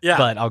ship. Yeah.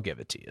 But I'll give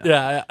it to you.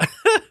 Yeah.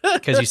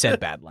 Because you said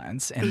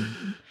Badlands and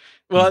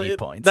Well, you need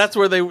points. that's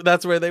where they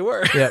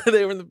were. Yep.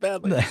 They were in the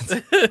Badlands.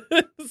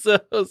 So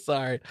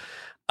sorry.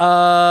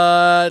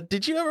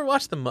 Did you ever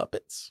watch the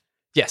Muppets?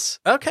 Yes.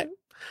 Okay.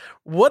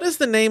 What is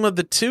the name of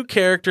the two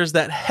characters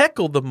that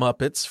heckled the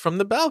Muppets from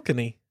the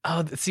balcony?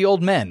 Oh, it's the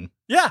old men.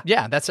 Yeah.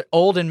 Yeah, that's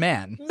old and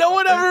man. No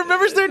one ever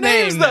remembers their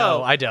names, though.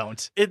 No, I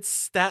don't.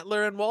 It's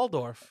Statler and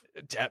Waldorf.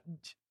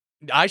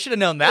 I should have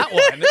known that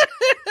one.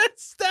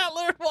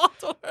 Statler and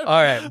Waldorf.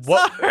 All right.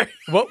 Sorry.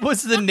 What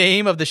was the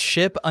name of the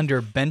ship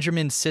under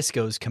Benjamin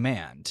Sisko's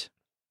command?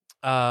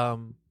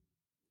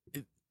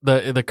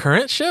 The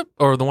current ship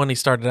or the one he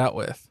started out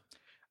with?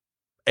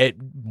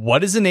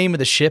 What is the name of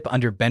the ship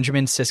under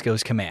Benjamin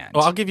Sisko's command?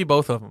 Well, I'll give you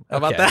both of them. How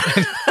about Okay.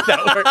 that?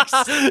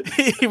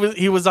 That works.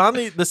 he was on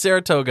the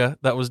Saratoga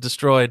that was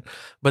destroyed,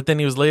 but then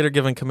he was later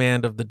given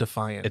command of the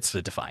Defiant. It's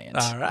the Defiant.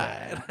 All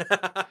right.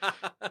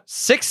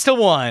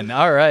 6-1.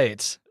 All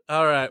right.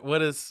 All right.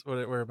 Where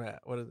am I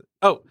at? What is it?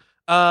 Oh,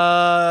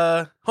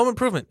 Home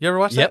Improvement. You ever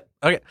watch Yep.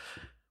 that? Okay.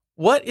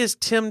 What is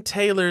Tim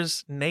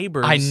Taylor's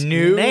neighbor's I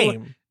knew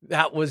name?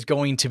 that was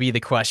going to be the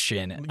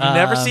question. You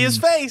never see his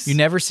face. You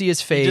never see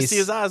his face. You just see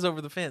his eyes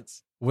over the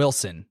fence.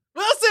 Wilson.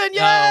 Wilson, yay!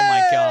 Oh,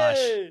 my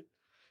gosh.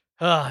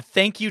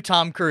 Thank you,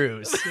 Tom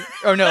Cruise.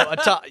 Oh no,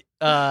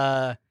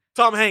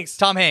 Tom Hanks.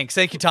 Tom Hanks.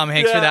 Thank you, Tom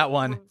Hanks, for that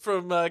one.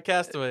 From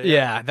Castaway.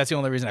 Yeah, that's the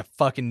only reason I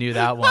fucking knew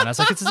that one. I was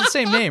like, it's the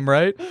same name,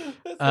 right? That's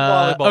the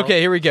volleyball. Okay,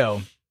 here we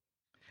go.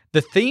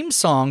 The theme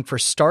song for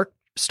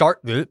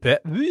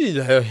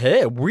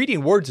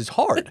reading words is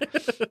hard.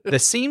 The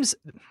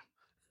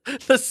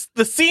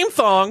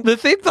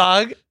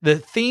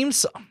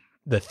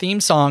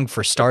theme song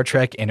for Star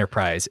Trek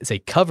Enterprise is a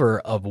cover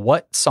of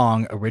what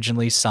song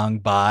originally sung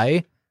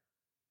by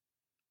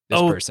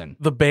this person?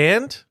 The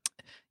band?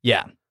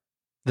 Yeah.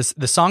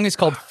 The song is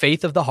called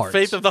Faith of the Heart.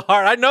 Faith of the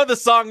Heart. I know the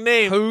song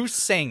name. Who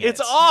sang it?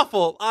 It's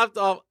awful. I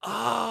don't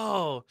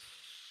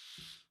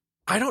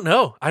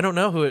know. I don't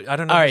know who it, I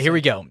don't know. All right, here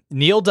we go.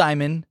 Neil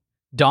Diamond,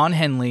 Don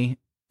Henley,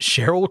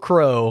 Sheryl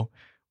Crow,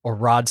 or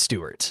Rod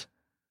Stewart.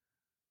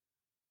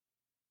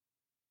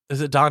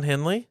 Is it Don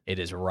Henley? It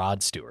is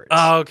Rod Stewart.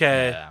 Oh,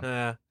 okay.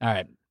 Yeah. All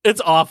right.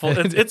 It's awful.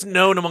 It's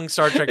known among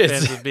Star Trek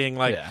fans as being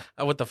like, yeah.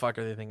 What the fuck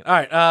are they thinking? All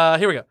right,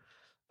 here we go.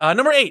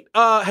 Number 8.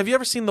 Have you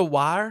ever seen The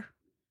Wire?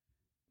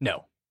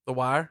 No. The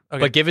Wire? Okay.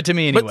 But give it to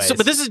me anyways.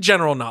 But this is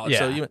general knowledge.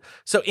 Yeah.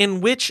 So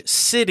in which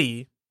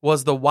city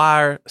was The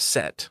Wire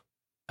set?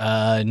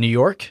 New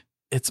York?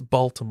 It's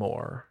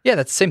Baltimore. Yeah,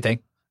 that's the same thing.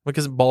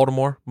 Because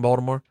Baltimore.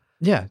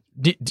 Yeah.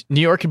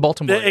 New York and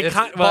Baltimore.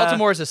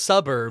 Baltimore is a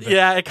suburb.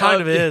 Yeah, it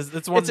kind of is.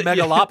 It's one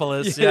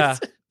megalopolis. Yeah.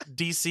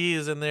 DC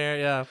is in there.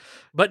 Yeah.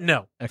 But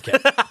no. Okay.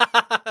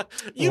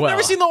 You've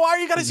never seen The Wire?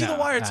 You got to see The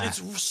Wire.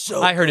 It's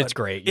so I heard good. it's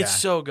great. Yeah. It's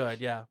so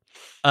good. Yeah.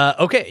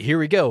 Okay, here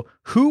we go.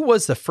 Who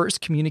was the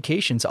first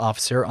communications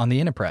officer on the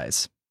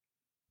Enterprise?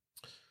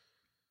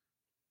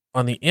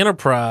 On the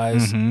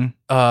Enterprise,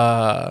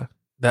 that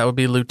would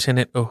be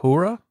Lieutenant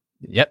Uhura.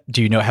 Yep.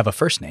 Do you have a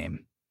first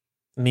name?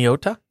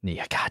 Nyota?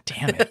 Yeah, god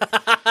damn it.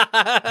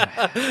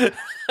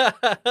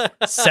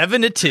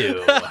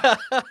 7-2.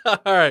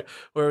 All right,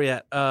 where are we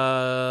at?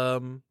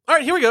 All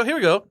right, here we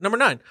go. Number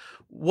 9.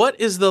 What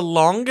is the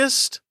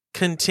longest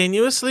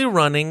continuously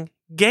running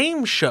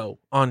game show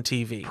on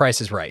TV?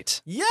 Price is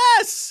Right.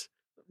 Yes!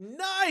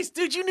 Nice.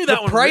 Dude, you knew that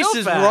the one price real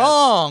is fast.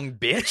 wrong,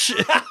 bitch.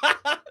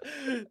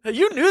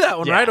 You knew that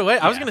one Yeah, right away.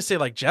 I was yeah. going to say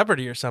like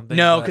Jeopardy or something.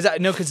 No,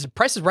 but- because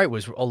Price is Right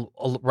was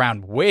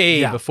around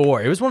way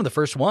before. It was one of the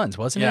first ones,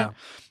 wasn't it?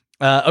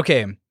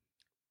 Okay.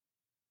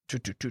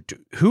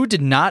 Who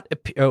did not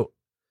appear? Oh,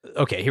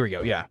 okay. Here we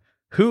go. Yeah.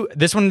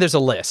 This one? There's a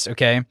list.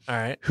 Okay. All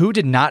right. Who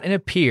did not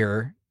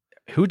appear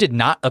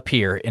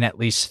in at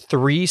least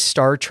 3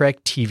 Star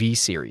Trek TV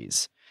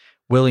series?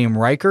 William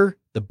Riker,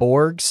 the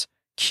Borgs,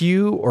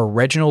 Q, or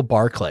Reginald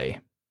Barclay?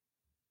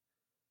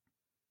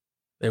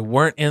 They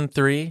weren't in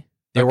 3.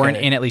 They weren't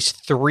in at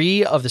least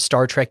 3 of the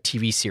Star Trek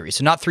TV series.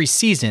 So not 3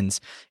 seasons,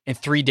 in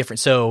 3 different.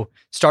 So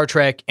Star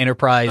Trek,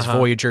 Enterprise,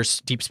 Voyager,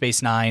 Deep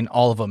Space Nine,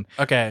 all of them.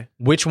 Okay.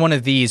 Which one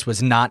of these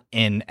was not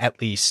in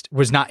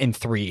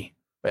 3?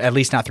 At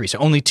least not 3. So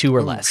only 2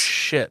 or less.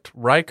 Shit.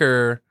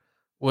 Riker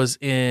was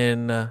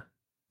in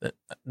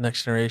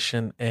Next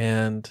Generation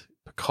and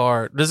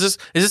Picard. Is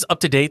this up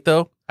to date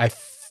though?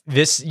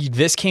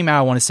 This came out,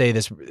 I want to say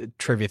this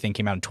trivia thing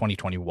came out in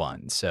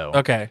 2021. So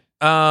Okay.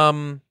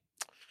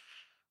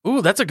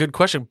 Ooh, that's a good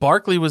question.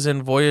 Barclay was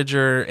in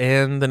Voyager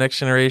and the Next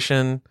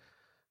Generation.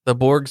 The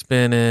Borg's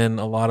been in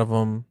a lot of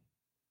them.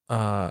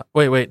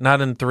 Wait, not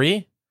in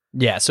 3?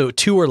 Yeah, so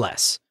 2 or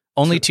less.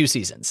 Only 2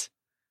 seasons.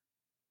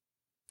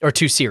 Or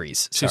 2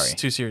 series. Sorry.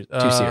 2 series.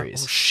 2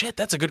 series. Oh, shit,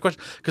 that's a good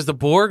question. Because the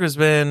Borg has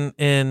been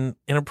in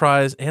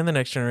Enterprise and the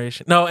Next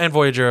Generation. No, and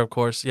Voyager, of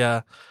course.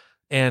 Yeah.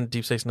 And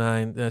Deep Space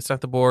Nine. It's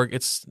not the Borg.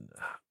 It's,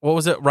 what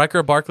was it?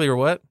 Riker, Barclay, or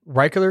what?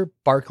 Riker,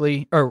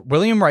 Barclay, or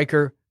William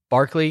Riker,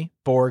 Barclay,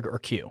 Borg, or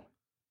Q?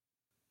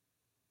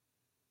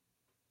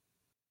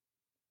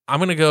 I'm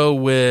going to go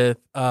with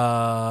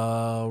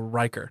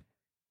Riker.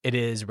 It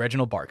is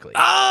Reginald Barclay.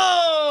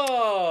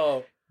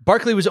 Oh!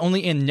 Barclay was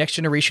only in Next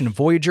Generation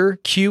Voyager.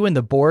 Q and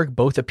the Borg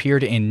both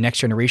appeared in Next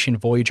Generation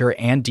Voyager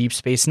and Deep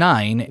Space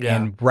Nine. Yeah.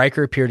 And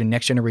Riker appeared in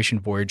Next Generation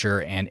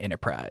Voyager and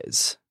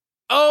Enterprise.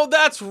 Oh,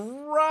 that's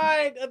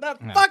right. That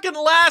fucking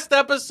last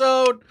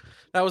episode.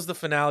 That was the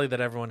finale that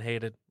everyone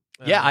hated.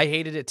 Yeah, I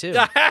hated it too.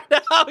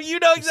 You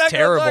know exactly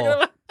terrible. what I'm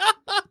talking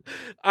about.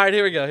 All right,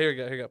 here we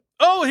go.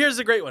 Oh, here's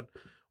a great one.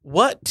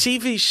 What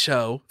TV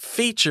show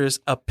features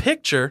a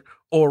picture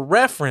or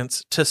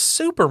reference to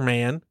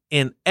Superman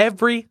in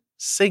every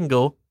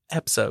single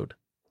episode?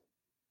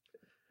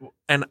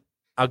 And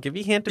I'll give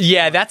you a hint.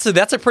 Yeah, that's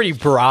a pretty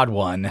broad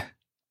one.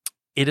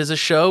 It is a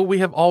show we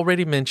have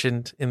already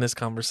mentioned in this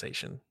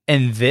conversation.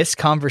 In this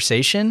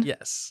conversation?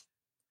 Yes.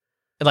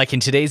 Like in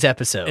today's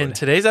episode? In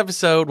today's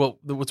episode, well,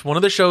 it's one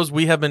of the shows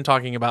we have been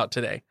talking about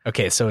today.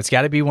 Okay, so it's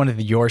got to be one of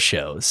your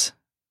shows.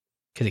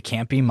 Because it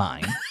can't be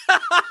mine.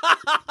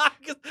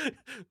 I'm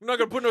not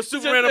going to put no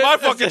Superman in my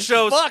fucking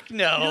shows. Fuck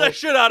no. Get that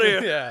shit out of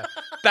here. Yeah.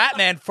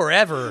 Batman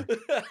forever.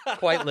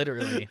 Quite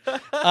literally.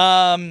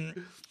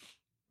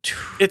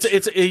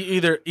 It's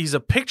either he's a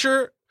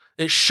picture,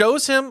 it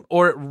shows him,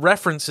 or it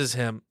references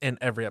him in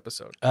every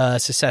episode.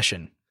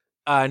 Secession.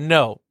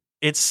 No,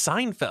 it's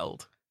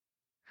Seinfeld.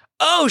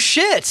 Oh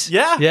shit!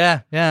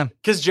 Yeah. yeah.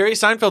 Because Jerry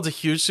Seinfeld's a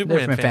huge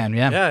Superman fan.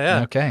 Yeah,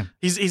 yeah. Okay.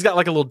 He's got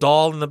like a little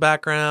doll in the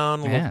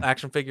background, a Yeah. little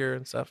action figure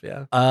and stuff.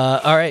 Yeah.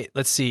 All right.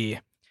 Let's see.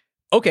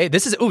 Okay,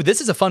 this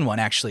is a fun one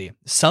actually.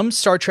 Some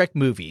Star Trek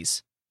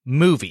movies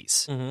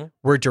Mm-hmm.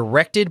 were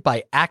directed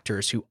by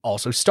actors who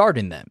also starred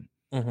in them.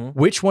 Mm-hmm.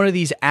 Which one of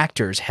these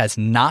actors has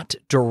not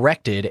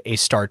directed a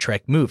Star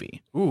Trek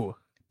movie? Ooh.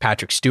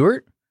 Patrick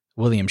Stewart,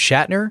 William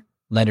Shatner,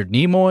 Leonard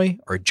Nimoy,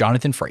 or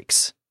Jonathan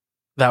Frakes?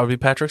 That would be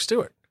Patrick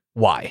Stewart.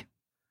 Why?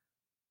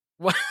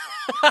 Why?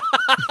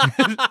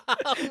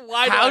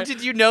 How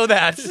did you know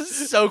that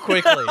so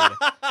quickly?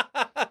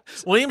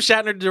 William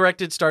Shatner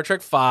directed Star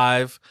Trek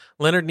 5.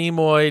 Leonard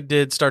Nimoy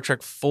did Star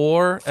Trek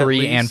 4.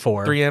 3 and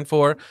 4. 3 and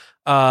 4.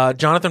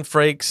 Jonathan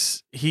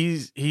Frakes,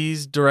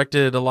 he's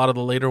directed a lot of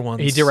the later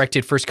ones. He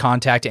directed First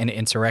Contact and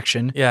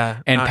Insurrection.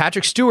 Yeah. And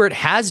Patrick Stewart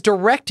has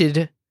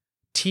directed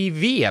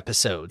TV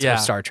episodes of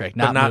Star Trek,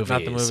 not movies.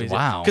 Not the movies.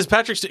 Wow. Because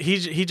Patrick,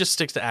 he just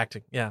sticks to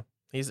acting. Yeah.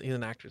 He's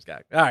an actor's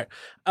guy. All right.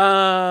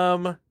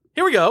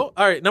 Here we go.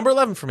 All right. Number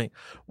 11 for me.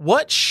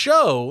 What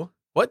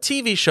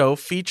TV show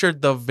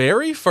featured the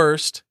very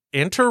first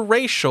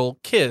interracial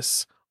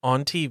kiss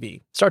on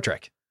TV? Star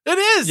Trek. It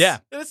is. Yeah.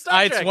 It's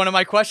Star Trek. It's one of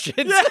my questions.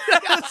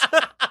 Yes.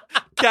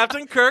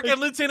 Captain Kirk and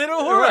Lieutenant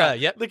Uhura.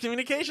 Yep. The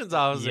communications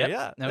officer.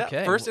 Yep. Yeah.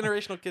 Okay. First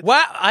interracial kiss.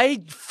 Wow.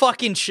 I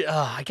fucking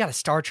I got a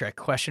Star Trek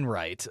question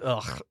right.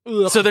 Ugh.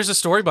 So there's a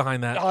story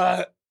behind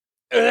that.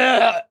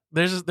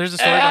 There's a story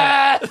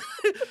behind it.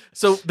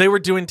 So they were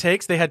doing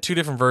takes. They had two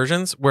different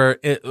versions where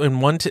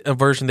in one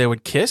version they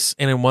would kiss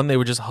and in one they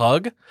would just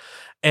hug.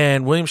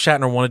 And William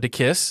Shatner wanted to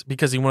kiss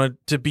because he wanted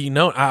to be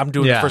known. I'm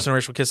doing the first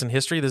interracial kiss in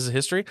history. This is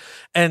history.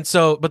 And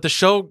so, but the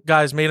show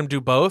guys made him do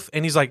both.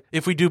 And he's like,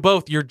 if we do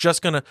both, you're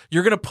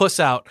gonna puss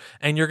out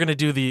and you're gonna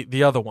do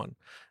the other one.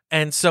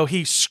 And so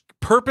he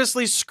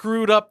purposely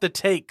screwed up the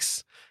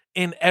takes.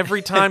 In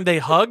every time they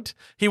hugged,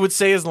 he would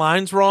say his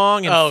lines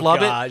wrong and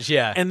flub it.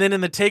 Yeah. And then in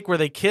the take where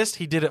they kissed,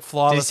 he did it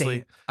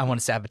flawlessly. I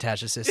want to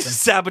sabotage the system.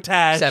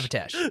 Sabotage.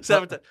 Sabotage.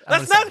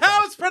 That's not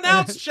how it's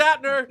pronounced,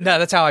 Shatner. No,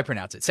 that's how I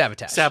pronounce it.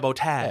 Sabotage.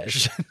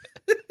 Sabotage.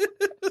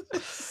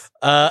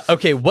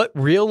 Okay, what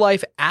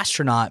real-life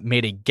astronaut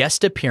made a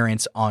guest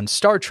appearance on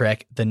Star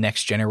Trek: The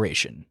Next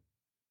Generation?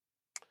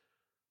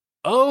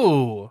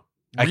 Oh.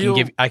 I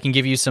can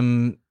give you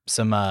some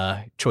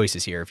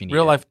choices here if you need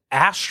real life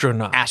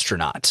astronaut.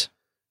 Astronaut.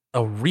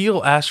 A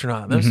real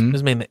astronaut. This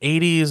was made in the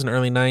 80s and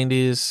early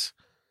 90s.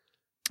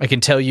 I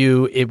can tell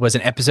you it was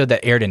an episode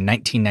that aired in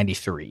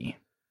 1993.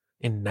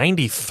 In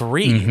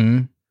 93? Mm-hmm.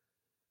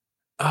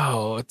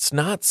 Oh, it's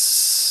not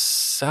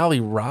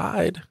Sally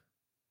Ride.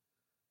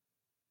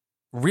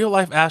 Real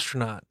life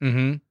astronaut.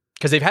 Mm-hmm.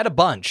 Because they've had a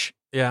bunch.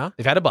 Yeah.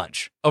 They've had a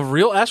bunch. Of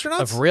real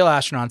astronauts? Of real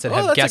astronauts that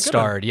have guest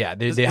starred. Yeah,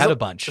 they had a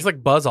bunch. It's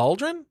like Buzz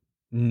Aldrin?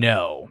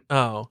 No. Oh.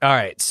 All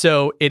right.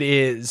 So it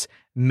is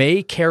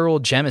May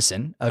Carroll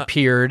Jemison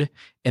appeared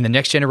in The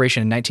Next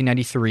Generation in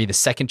 1993, The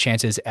Second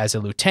Chances as a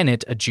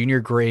lieutenant, junior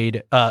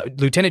grade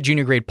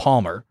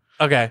Palmer.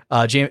 Okay.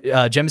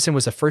 Jemison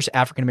was the first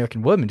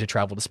African-American woman to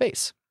travel to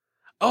space.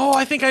 Oh,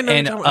 I think I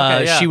know.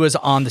 And she was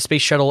on the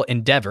Space Shuttle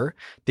Endeavour.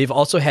 They've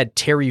also had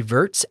Terry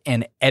Virts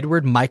and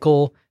Edward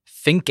Michael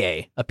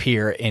Finke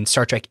appear in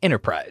Star Trek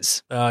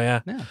Enterprise. Oh,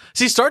 yeah.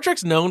 See, Star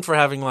Trek's known for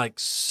having like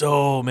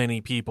so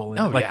many people in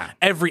it. Like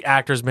every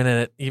actor's been in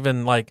it.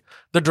 Even like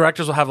the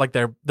directors will have like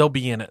they'll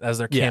be in it as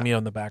their cameo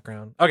in the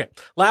background. Okay.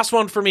 Last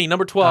one for me,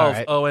 number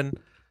 12, Owen.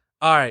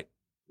 All right.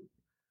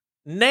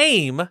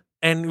 Name,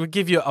 and we'll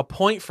give you a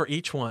point for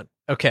each one.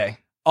 Okay.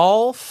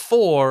 All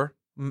 4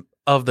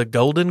 of the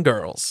Golden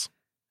Girls.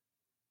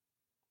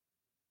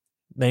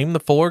 Name the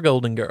 4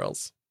 Golden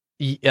Girls.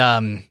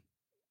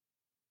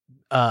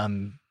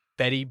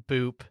 Betty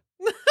Boop,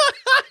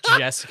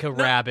 Jessica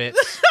Rabbit.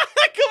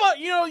 Come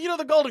on, you know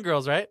the Golden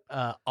Girls, right?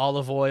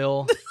 Olive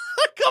Oil.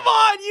 Come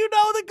on, you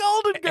know the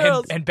Golden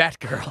Girls. And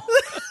Batgirl.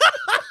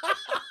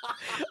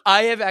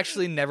 I have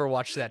actually never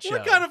watched that show.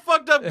 What kind of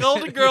fucked up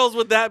Golden Girls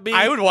would that be?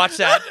 I would watch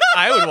that.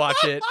 I would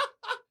watch it.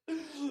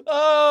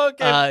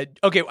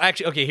 Okay.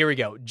 Okay, here we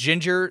go.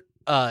 Ginger,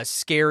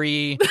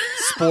 scary,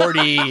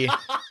 sporty,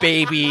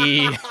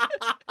 baby.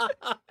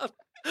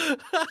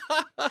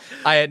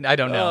 I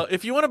don't know.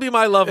 If you want to be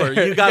my lover,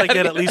 you got to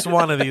get at least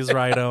one of these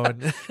right,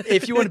 Owen.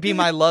 If you want to be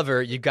my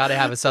lover, you got to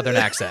have a Southern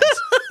accent.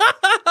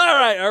 All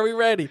right, are we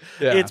ready?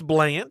 Yeah. It's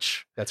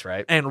Blanche. That's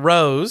right. And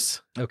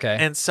Rose. Okay.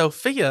 And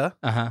Sophia.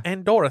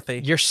 And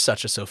Dorothy. You're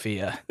such a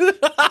Sophia. I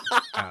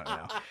don't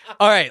know.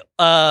 All right.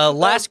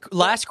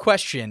 Last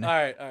question. All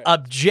right.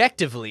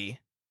 Objectively,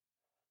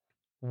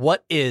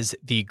 what is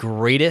the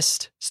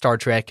greatest Star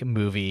Trek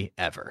movie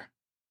ever?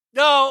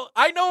 No,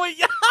 I know what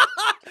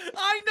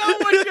I know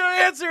what your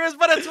answer is,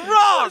 but it's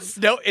wrong.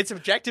 No, it's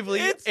objectively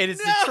it is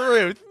the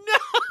truth.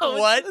 No,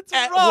 what it's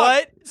wrong.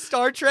 What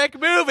Star Trek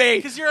movie?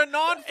 Because you're a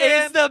non-fan.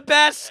 It's the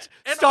best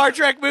Star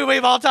Trek movie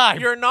of all time.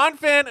 You're a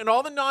non-fan, and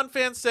all the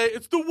non-fans say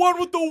it's the one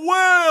with the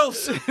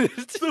whales.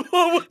 It's the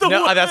one with the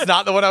whales. No, that's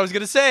not the one I was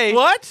gonna say.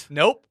 What?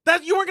 Nope.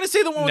 That you weren't gonna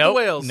say the one with the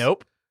whales.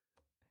 Nope.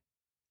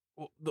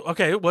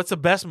 Okay, what's the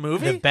best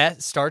movie?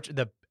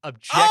 The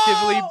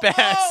objectively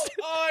best.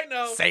 Oh, I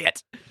know. Say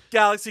it.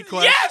 Galaxy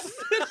Quest. Yes!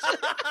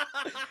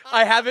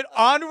 I have it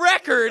on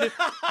record.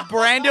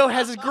 Brando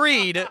has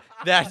agreed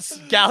that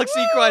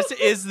Galaxy Quest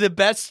is the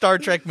best Star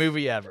Trek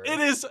movie ever. It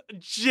is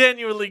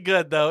genuinely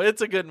good, though.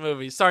 It's a good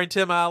movie. Starring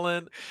Tim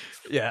Allen.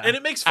 Yeah. And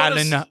it makes fun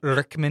Alan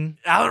Rickman.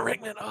 Alan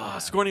Rickman. Oh,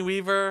 Sigourney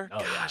Weaver. Oh,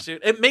 Gosh,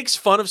 dude. It makes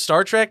fun of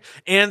Star Trek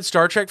and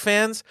Star Trek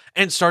fans,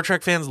 and Star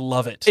Trek fans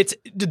love it. It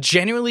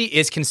genuinely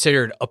is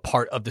considered a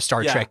part of the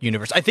Star Trek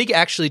universe. I think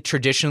actually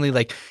traditionally,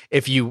 like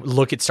if you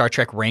look at Star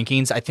Trek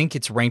rankings, I think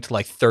it's ranked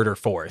like third or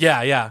fourth.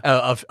 Yeah.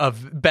 Of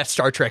best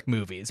Star Trek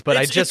movies. But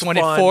I just it's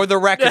wanted fun. for the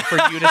record for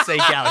you to say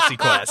Galaxy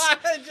Quest.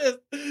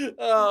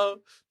 It's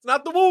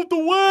not the one with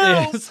the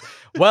whales.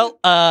 Well,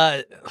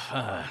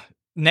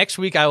 next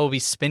week I will be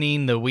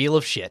spinning the wheel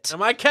of shit.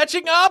 Am I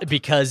catching up?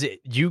 Because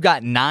you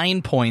got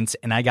 9 points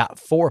and I got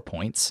 4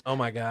 points. Oh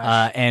my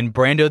gosh. And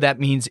Brando, that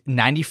means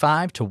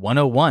 95 to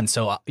 101.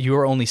 So you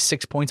are only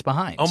 6 points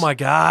behind. Oh my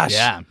gosh.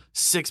 Yeah.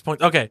 6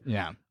 points. Okay.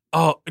 Yeah.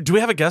 Oh, do we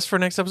have a guest for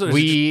next episode?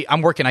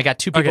 I'm working. I got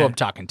 2 people Okay. I'm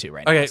talking to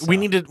right now. Okay, so. we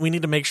need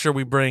to make sure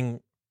we bring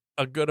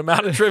a good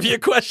amount of trivia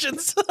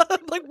questions.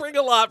 Like bring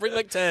a lot, bring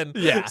like 10.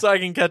 Yeah. So I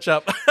can catch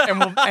up.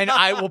 and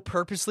I will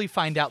purposely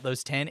find out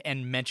those 10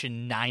 and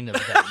mention 9 of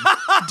them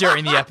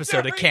during the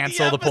episode to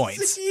cancel the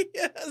points.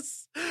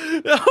 Yes.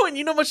 Oh, and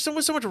you know so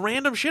much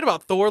random shit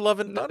about Thor, Love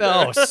and Thunder.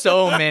 Oh,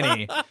 so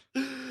many.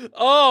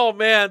 Oh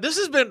man, this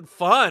has been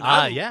fun.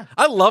 Yeah.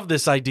 I love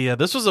this idea.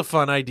 This was a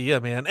fun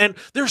idea, man. And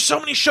there's so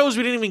many shows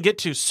we didn't even get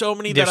to. So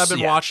many that I've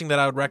been watching that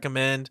I would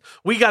recommend.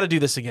 We got to do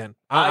this again.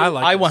 I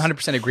like. I this.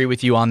 100% agree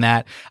with you on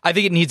that. I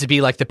think it needs to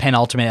be like the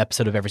penultimate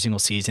episode of every single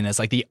season. As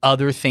like the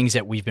other things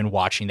that we've been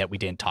watching that we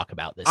didn't talk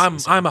about this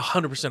season. I'm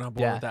 100% on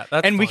board with that.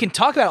 That's and we fun. can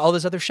talk about all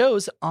those other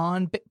shows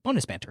on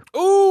bonus banter.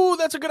 Ooh,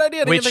 that's a good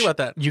idea. I didn't even think about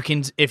that. You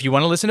can, if you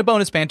want to listen to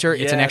bonus banter,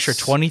 it's an extra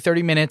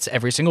 20-30 minutes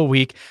every single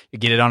week. You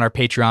get it on our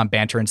Patreon,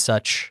 Banter and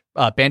Such.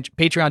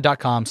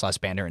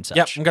 Patreon.com/banter and such.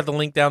 Yep, we got the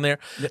link down there.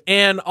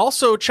 And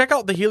also check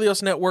out the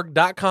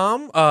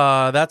HeliosNetwork.com.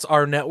 That's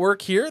our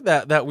network here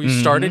that we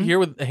started here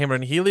with Hammer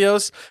and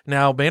Helios,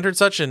 now Banter and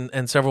Such,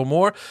 and several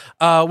more.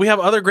 We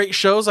have other great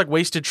shows like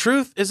Wasted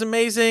Truth is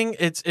amazing.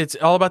 It's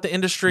all about the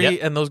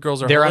industry, and those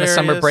girls are They're hilarious.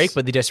 on a summer break,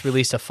 but they just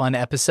released a fun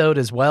episode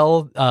as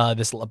well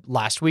this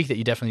last week that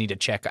you definitely need to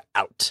check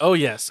out. Oh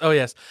yes.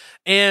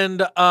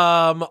 And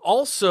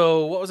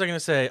also, what was I going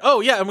to say?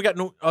 Oh yeah, and we got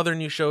other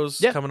new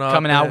shows coming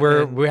out.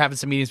 We're having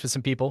some meetings with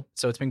some people,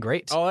 so it's been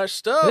great. All that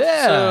stuff.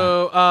 Yeah.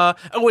 So,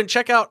 and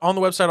check out on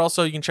the website.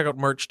 Also, you can check out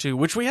merch too,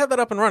 which we have that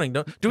up and running.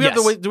 Do we have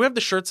do we have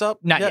the shirts up?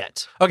 Not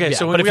yet. Okay, Yeah,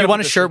 so but if we you gotta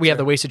want a put the shirt, we have shirts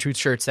the Wasted Truth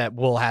shirts that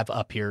we'll have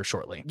up here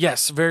shortly.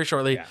 Yes, very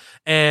shortly. Yeah.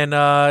 And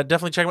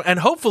definitely check them out. And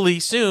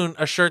hopefully soon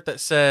a shirt that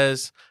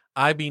says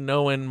 "I be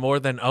knowing more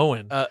than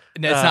Owen." No,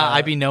 it's not.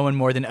 I be knowing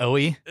more than Oe.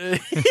 I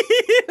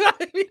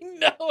be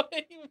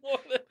knowing more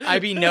than I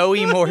be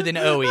knowing more than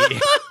Oe.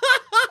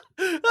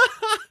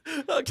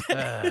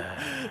 Okay.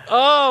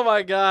 Oh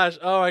my gosh.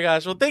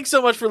 Well, thanks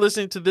so much for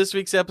listening to this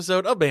week's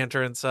episode of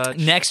Banter and Such.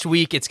 Next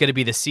week, it's going to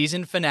be the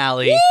season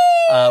finale.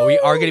 We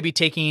are going to be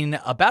taking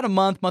about a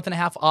month and a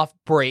half off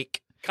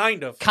break.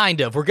 Kind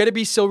of. We're going to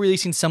be still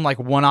releasing some like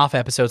one-off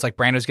episodes. Like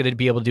Brando's going to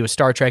be able to do a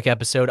Star Trek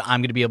episode. I'm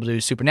going to be able to do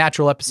a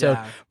Supernatural episode.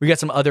 Yeah. We got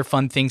some other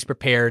fun things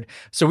prepared.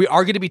 So we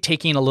are going to be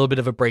taking a little bit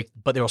of a break,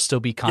 but there will still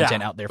be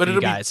content out there for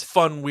you guys. Be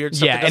fun, weird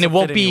stuff. Yeah, and it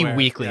won't be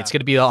weekly. It's going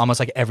to be almost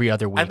like every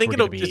other week. I think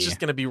it's just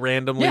going to be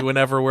randomly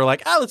whenever we're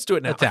like, let's do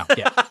it now.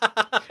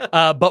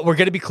 But we're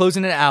going to be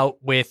closing it out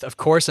with, of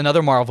course,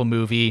 another Marvel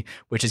movie,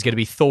 which is going to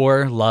be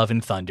Thor, Love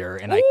and Thunder.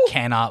 And I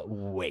cannot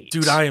wait.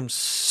 Dude, I am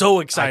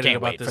so excited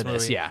about this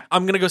movie. Yeah.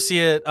 I'm going to go see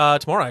it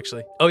tomorrow,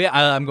 actually. Oh,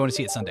 yeah. I'm going to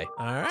see it Sunday.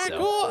 All right, cool.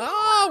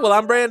 Oh, well,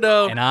 I'm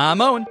Brando. And I'm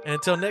Owen. And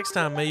until next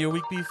time, may your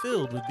week be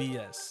filled with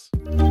BS.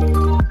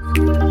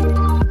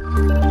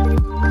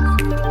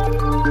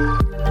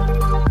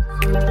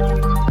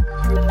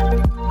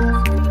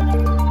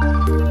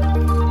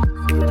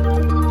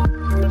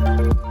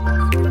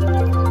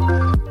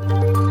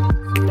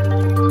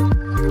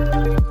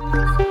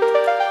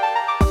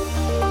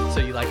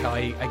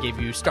 I gave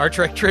you Star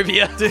Trek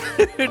trivia. Dude,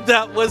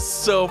 that was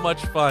so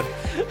much fun.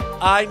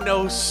 I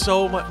know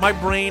so much. My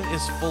brain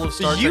is full of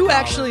Star Trek. You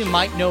actually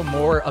might know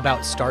more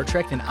about Star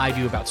Trek than I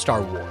do about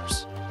Star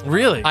Wars.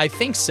 Really? I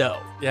think so.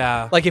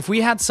 Yeah. Like if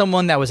we had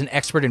someone that was an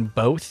expert in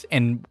both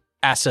and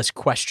asked us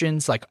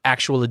questions, like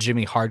actual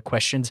legitimately hard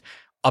questions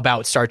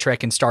about Star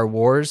Trek and Star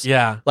Wars.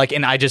 Yeah. Like,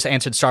 and I just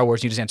answered Star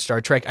Wars, you just answered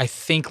Star Trek. I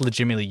think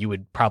legitimately you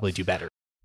would probably do better.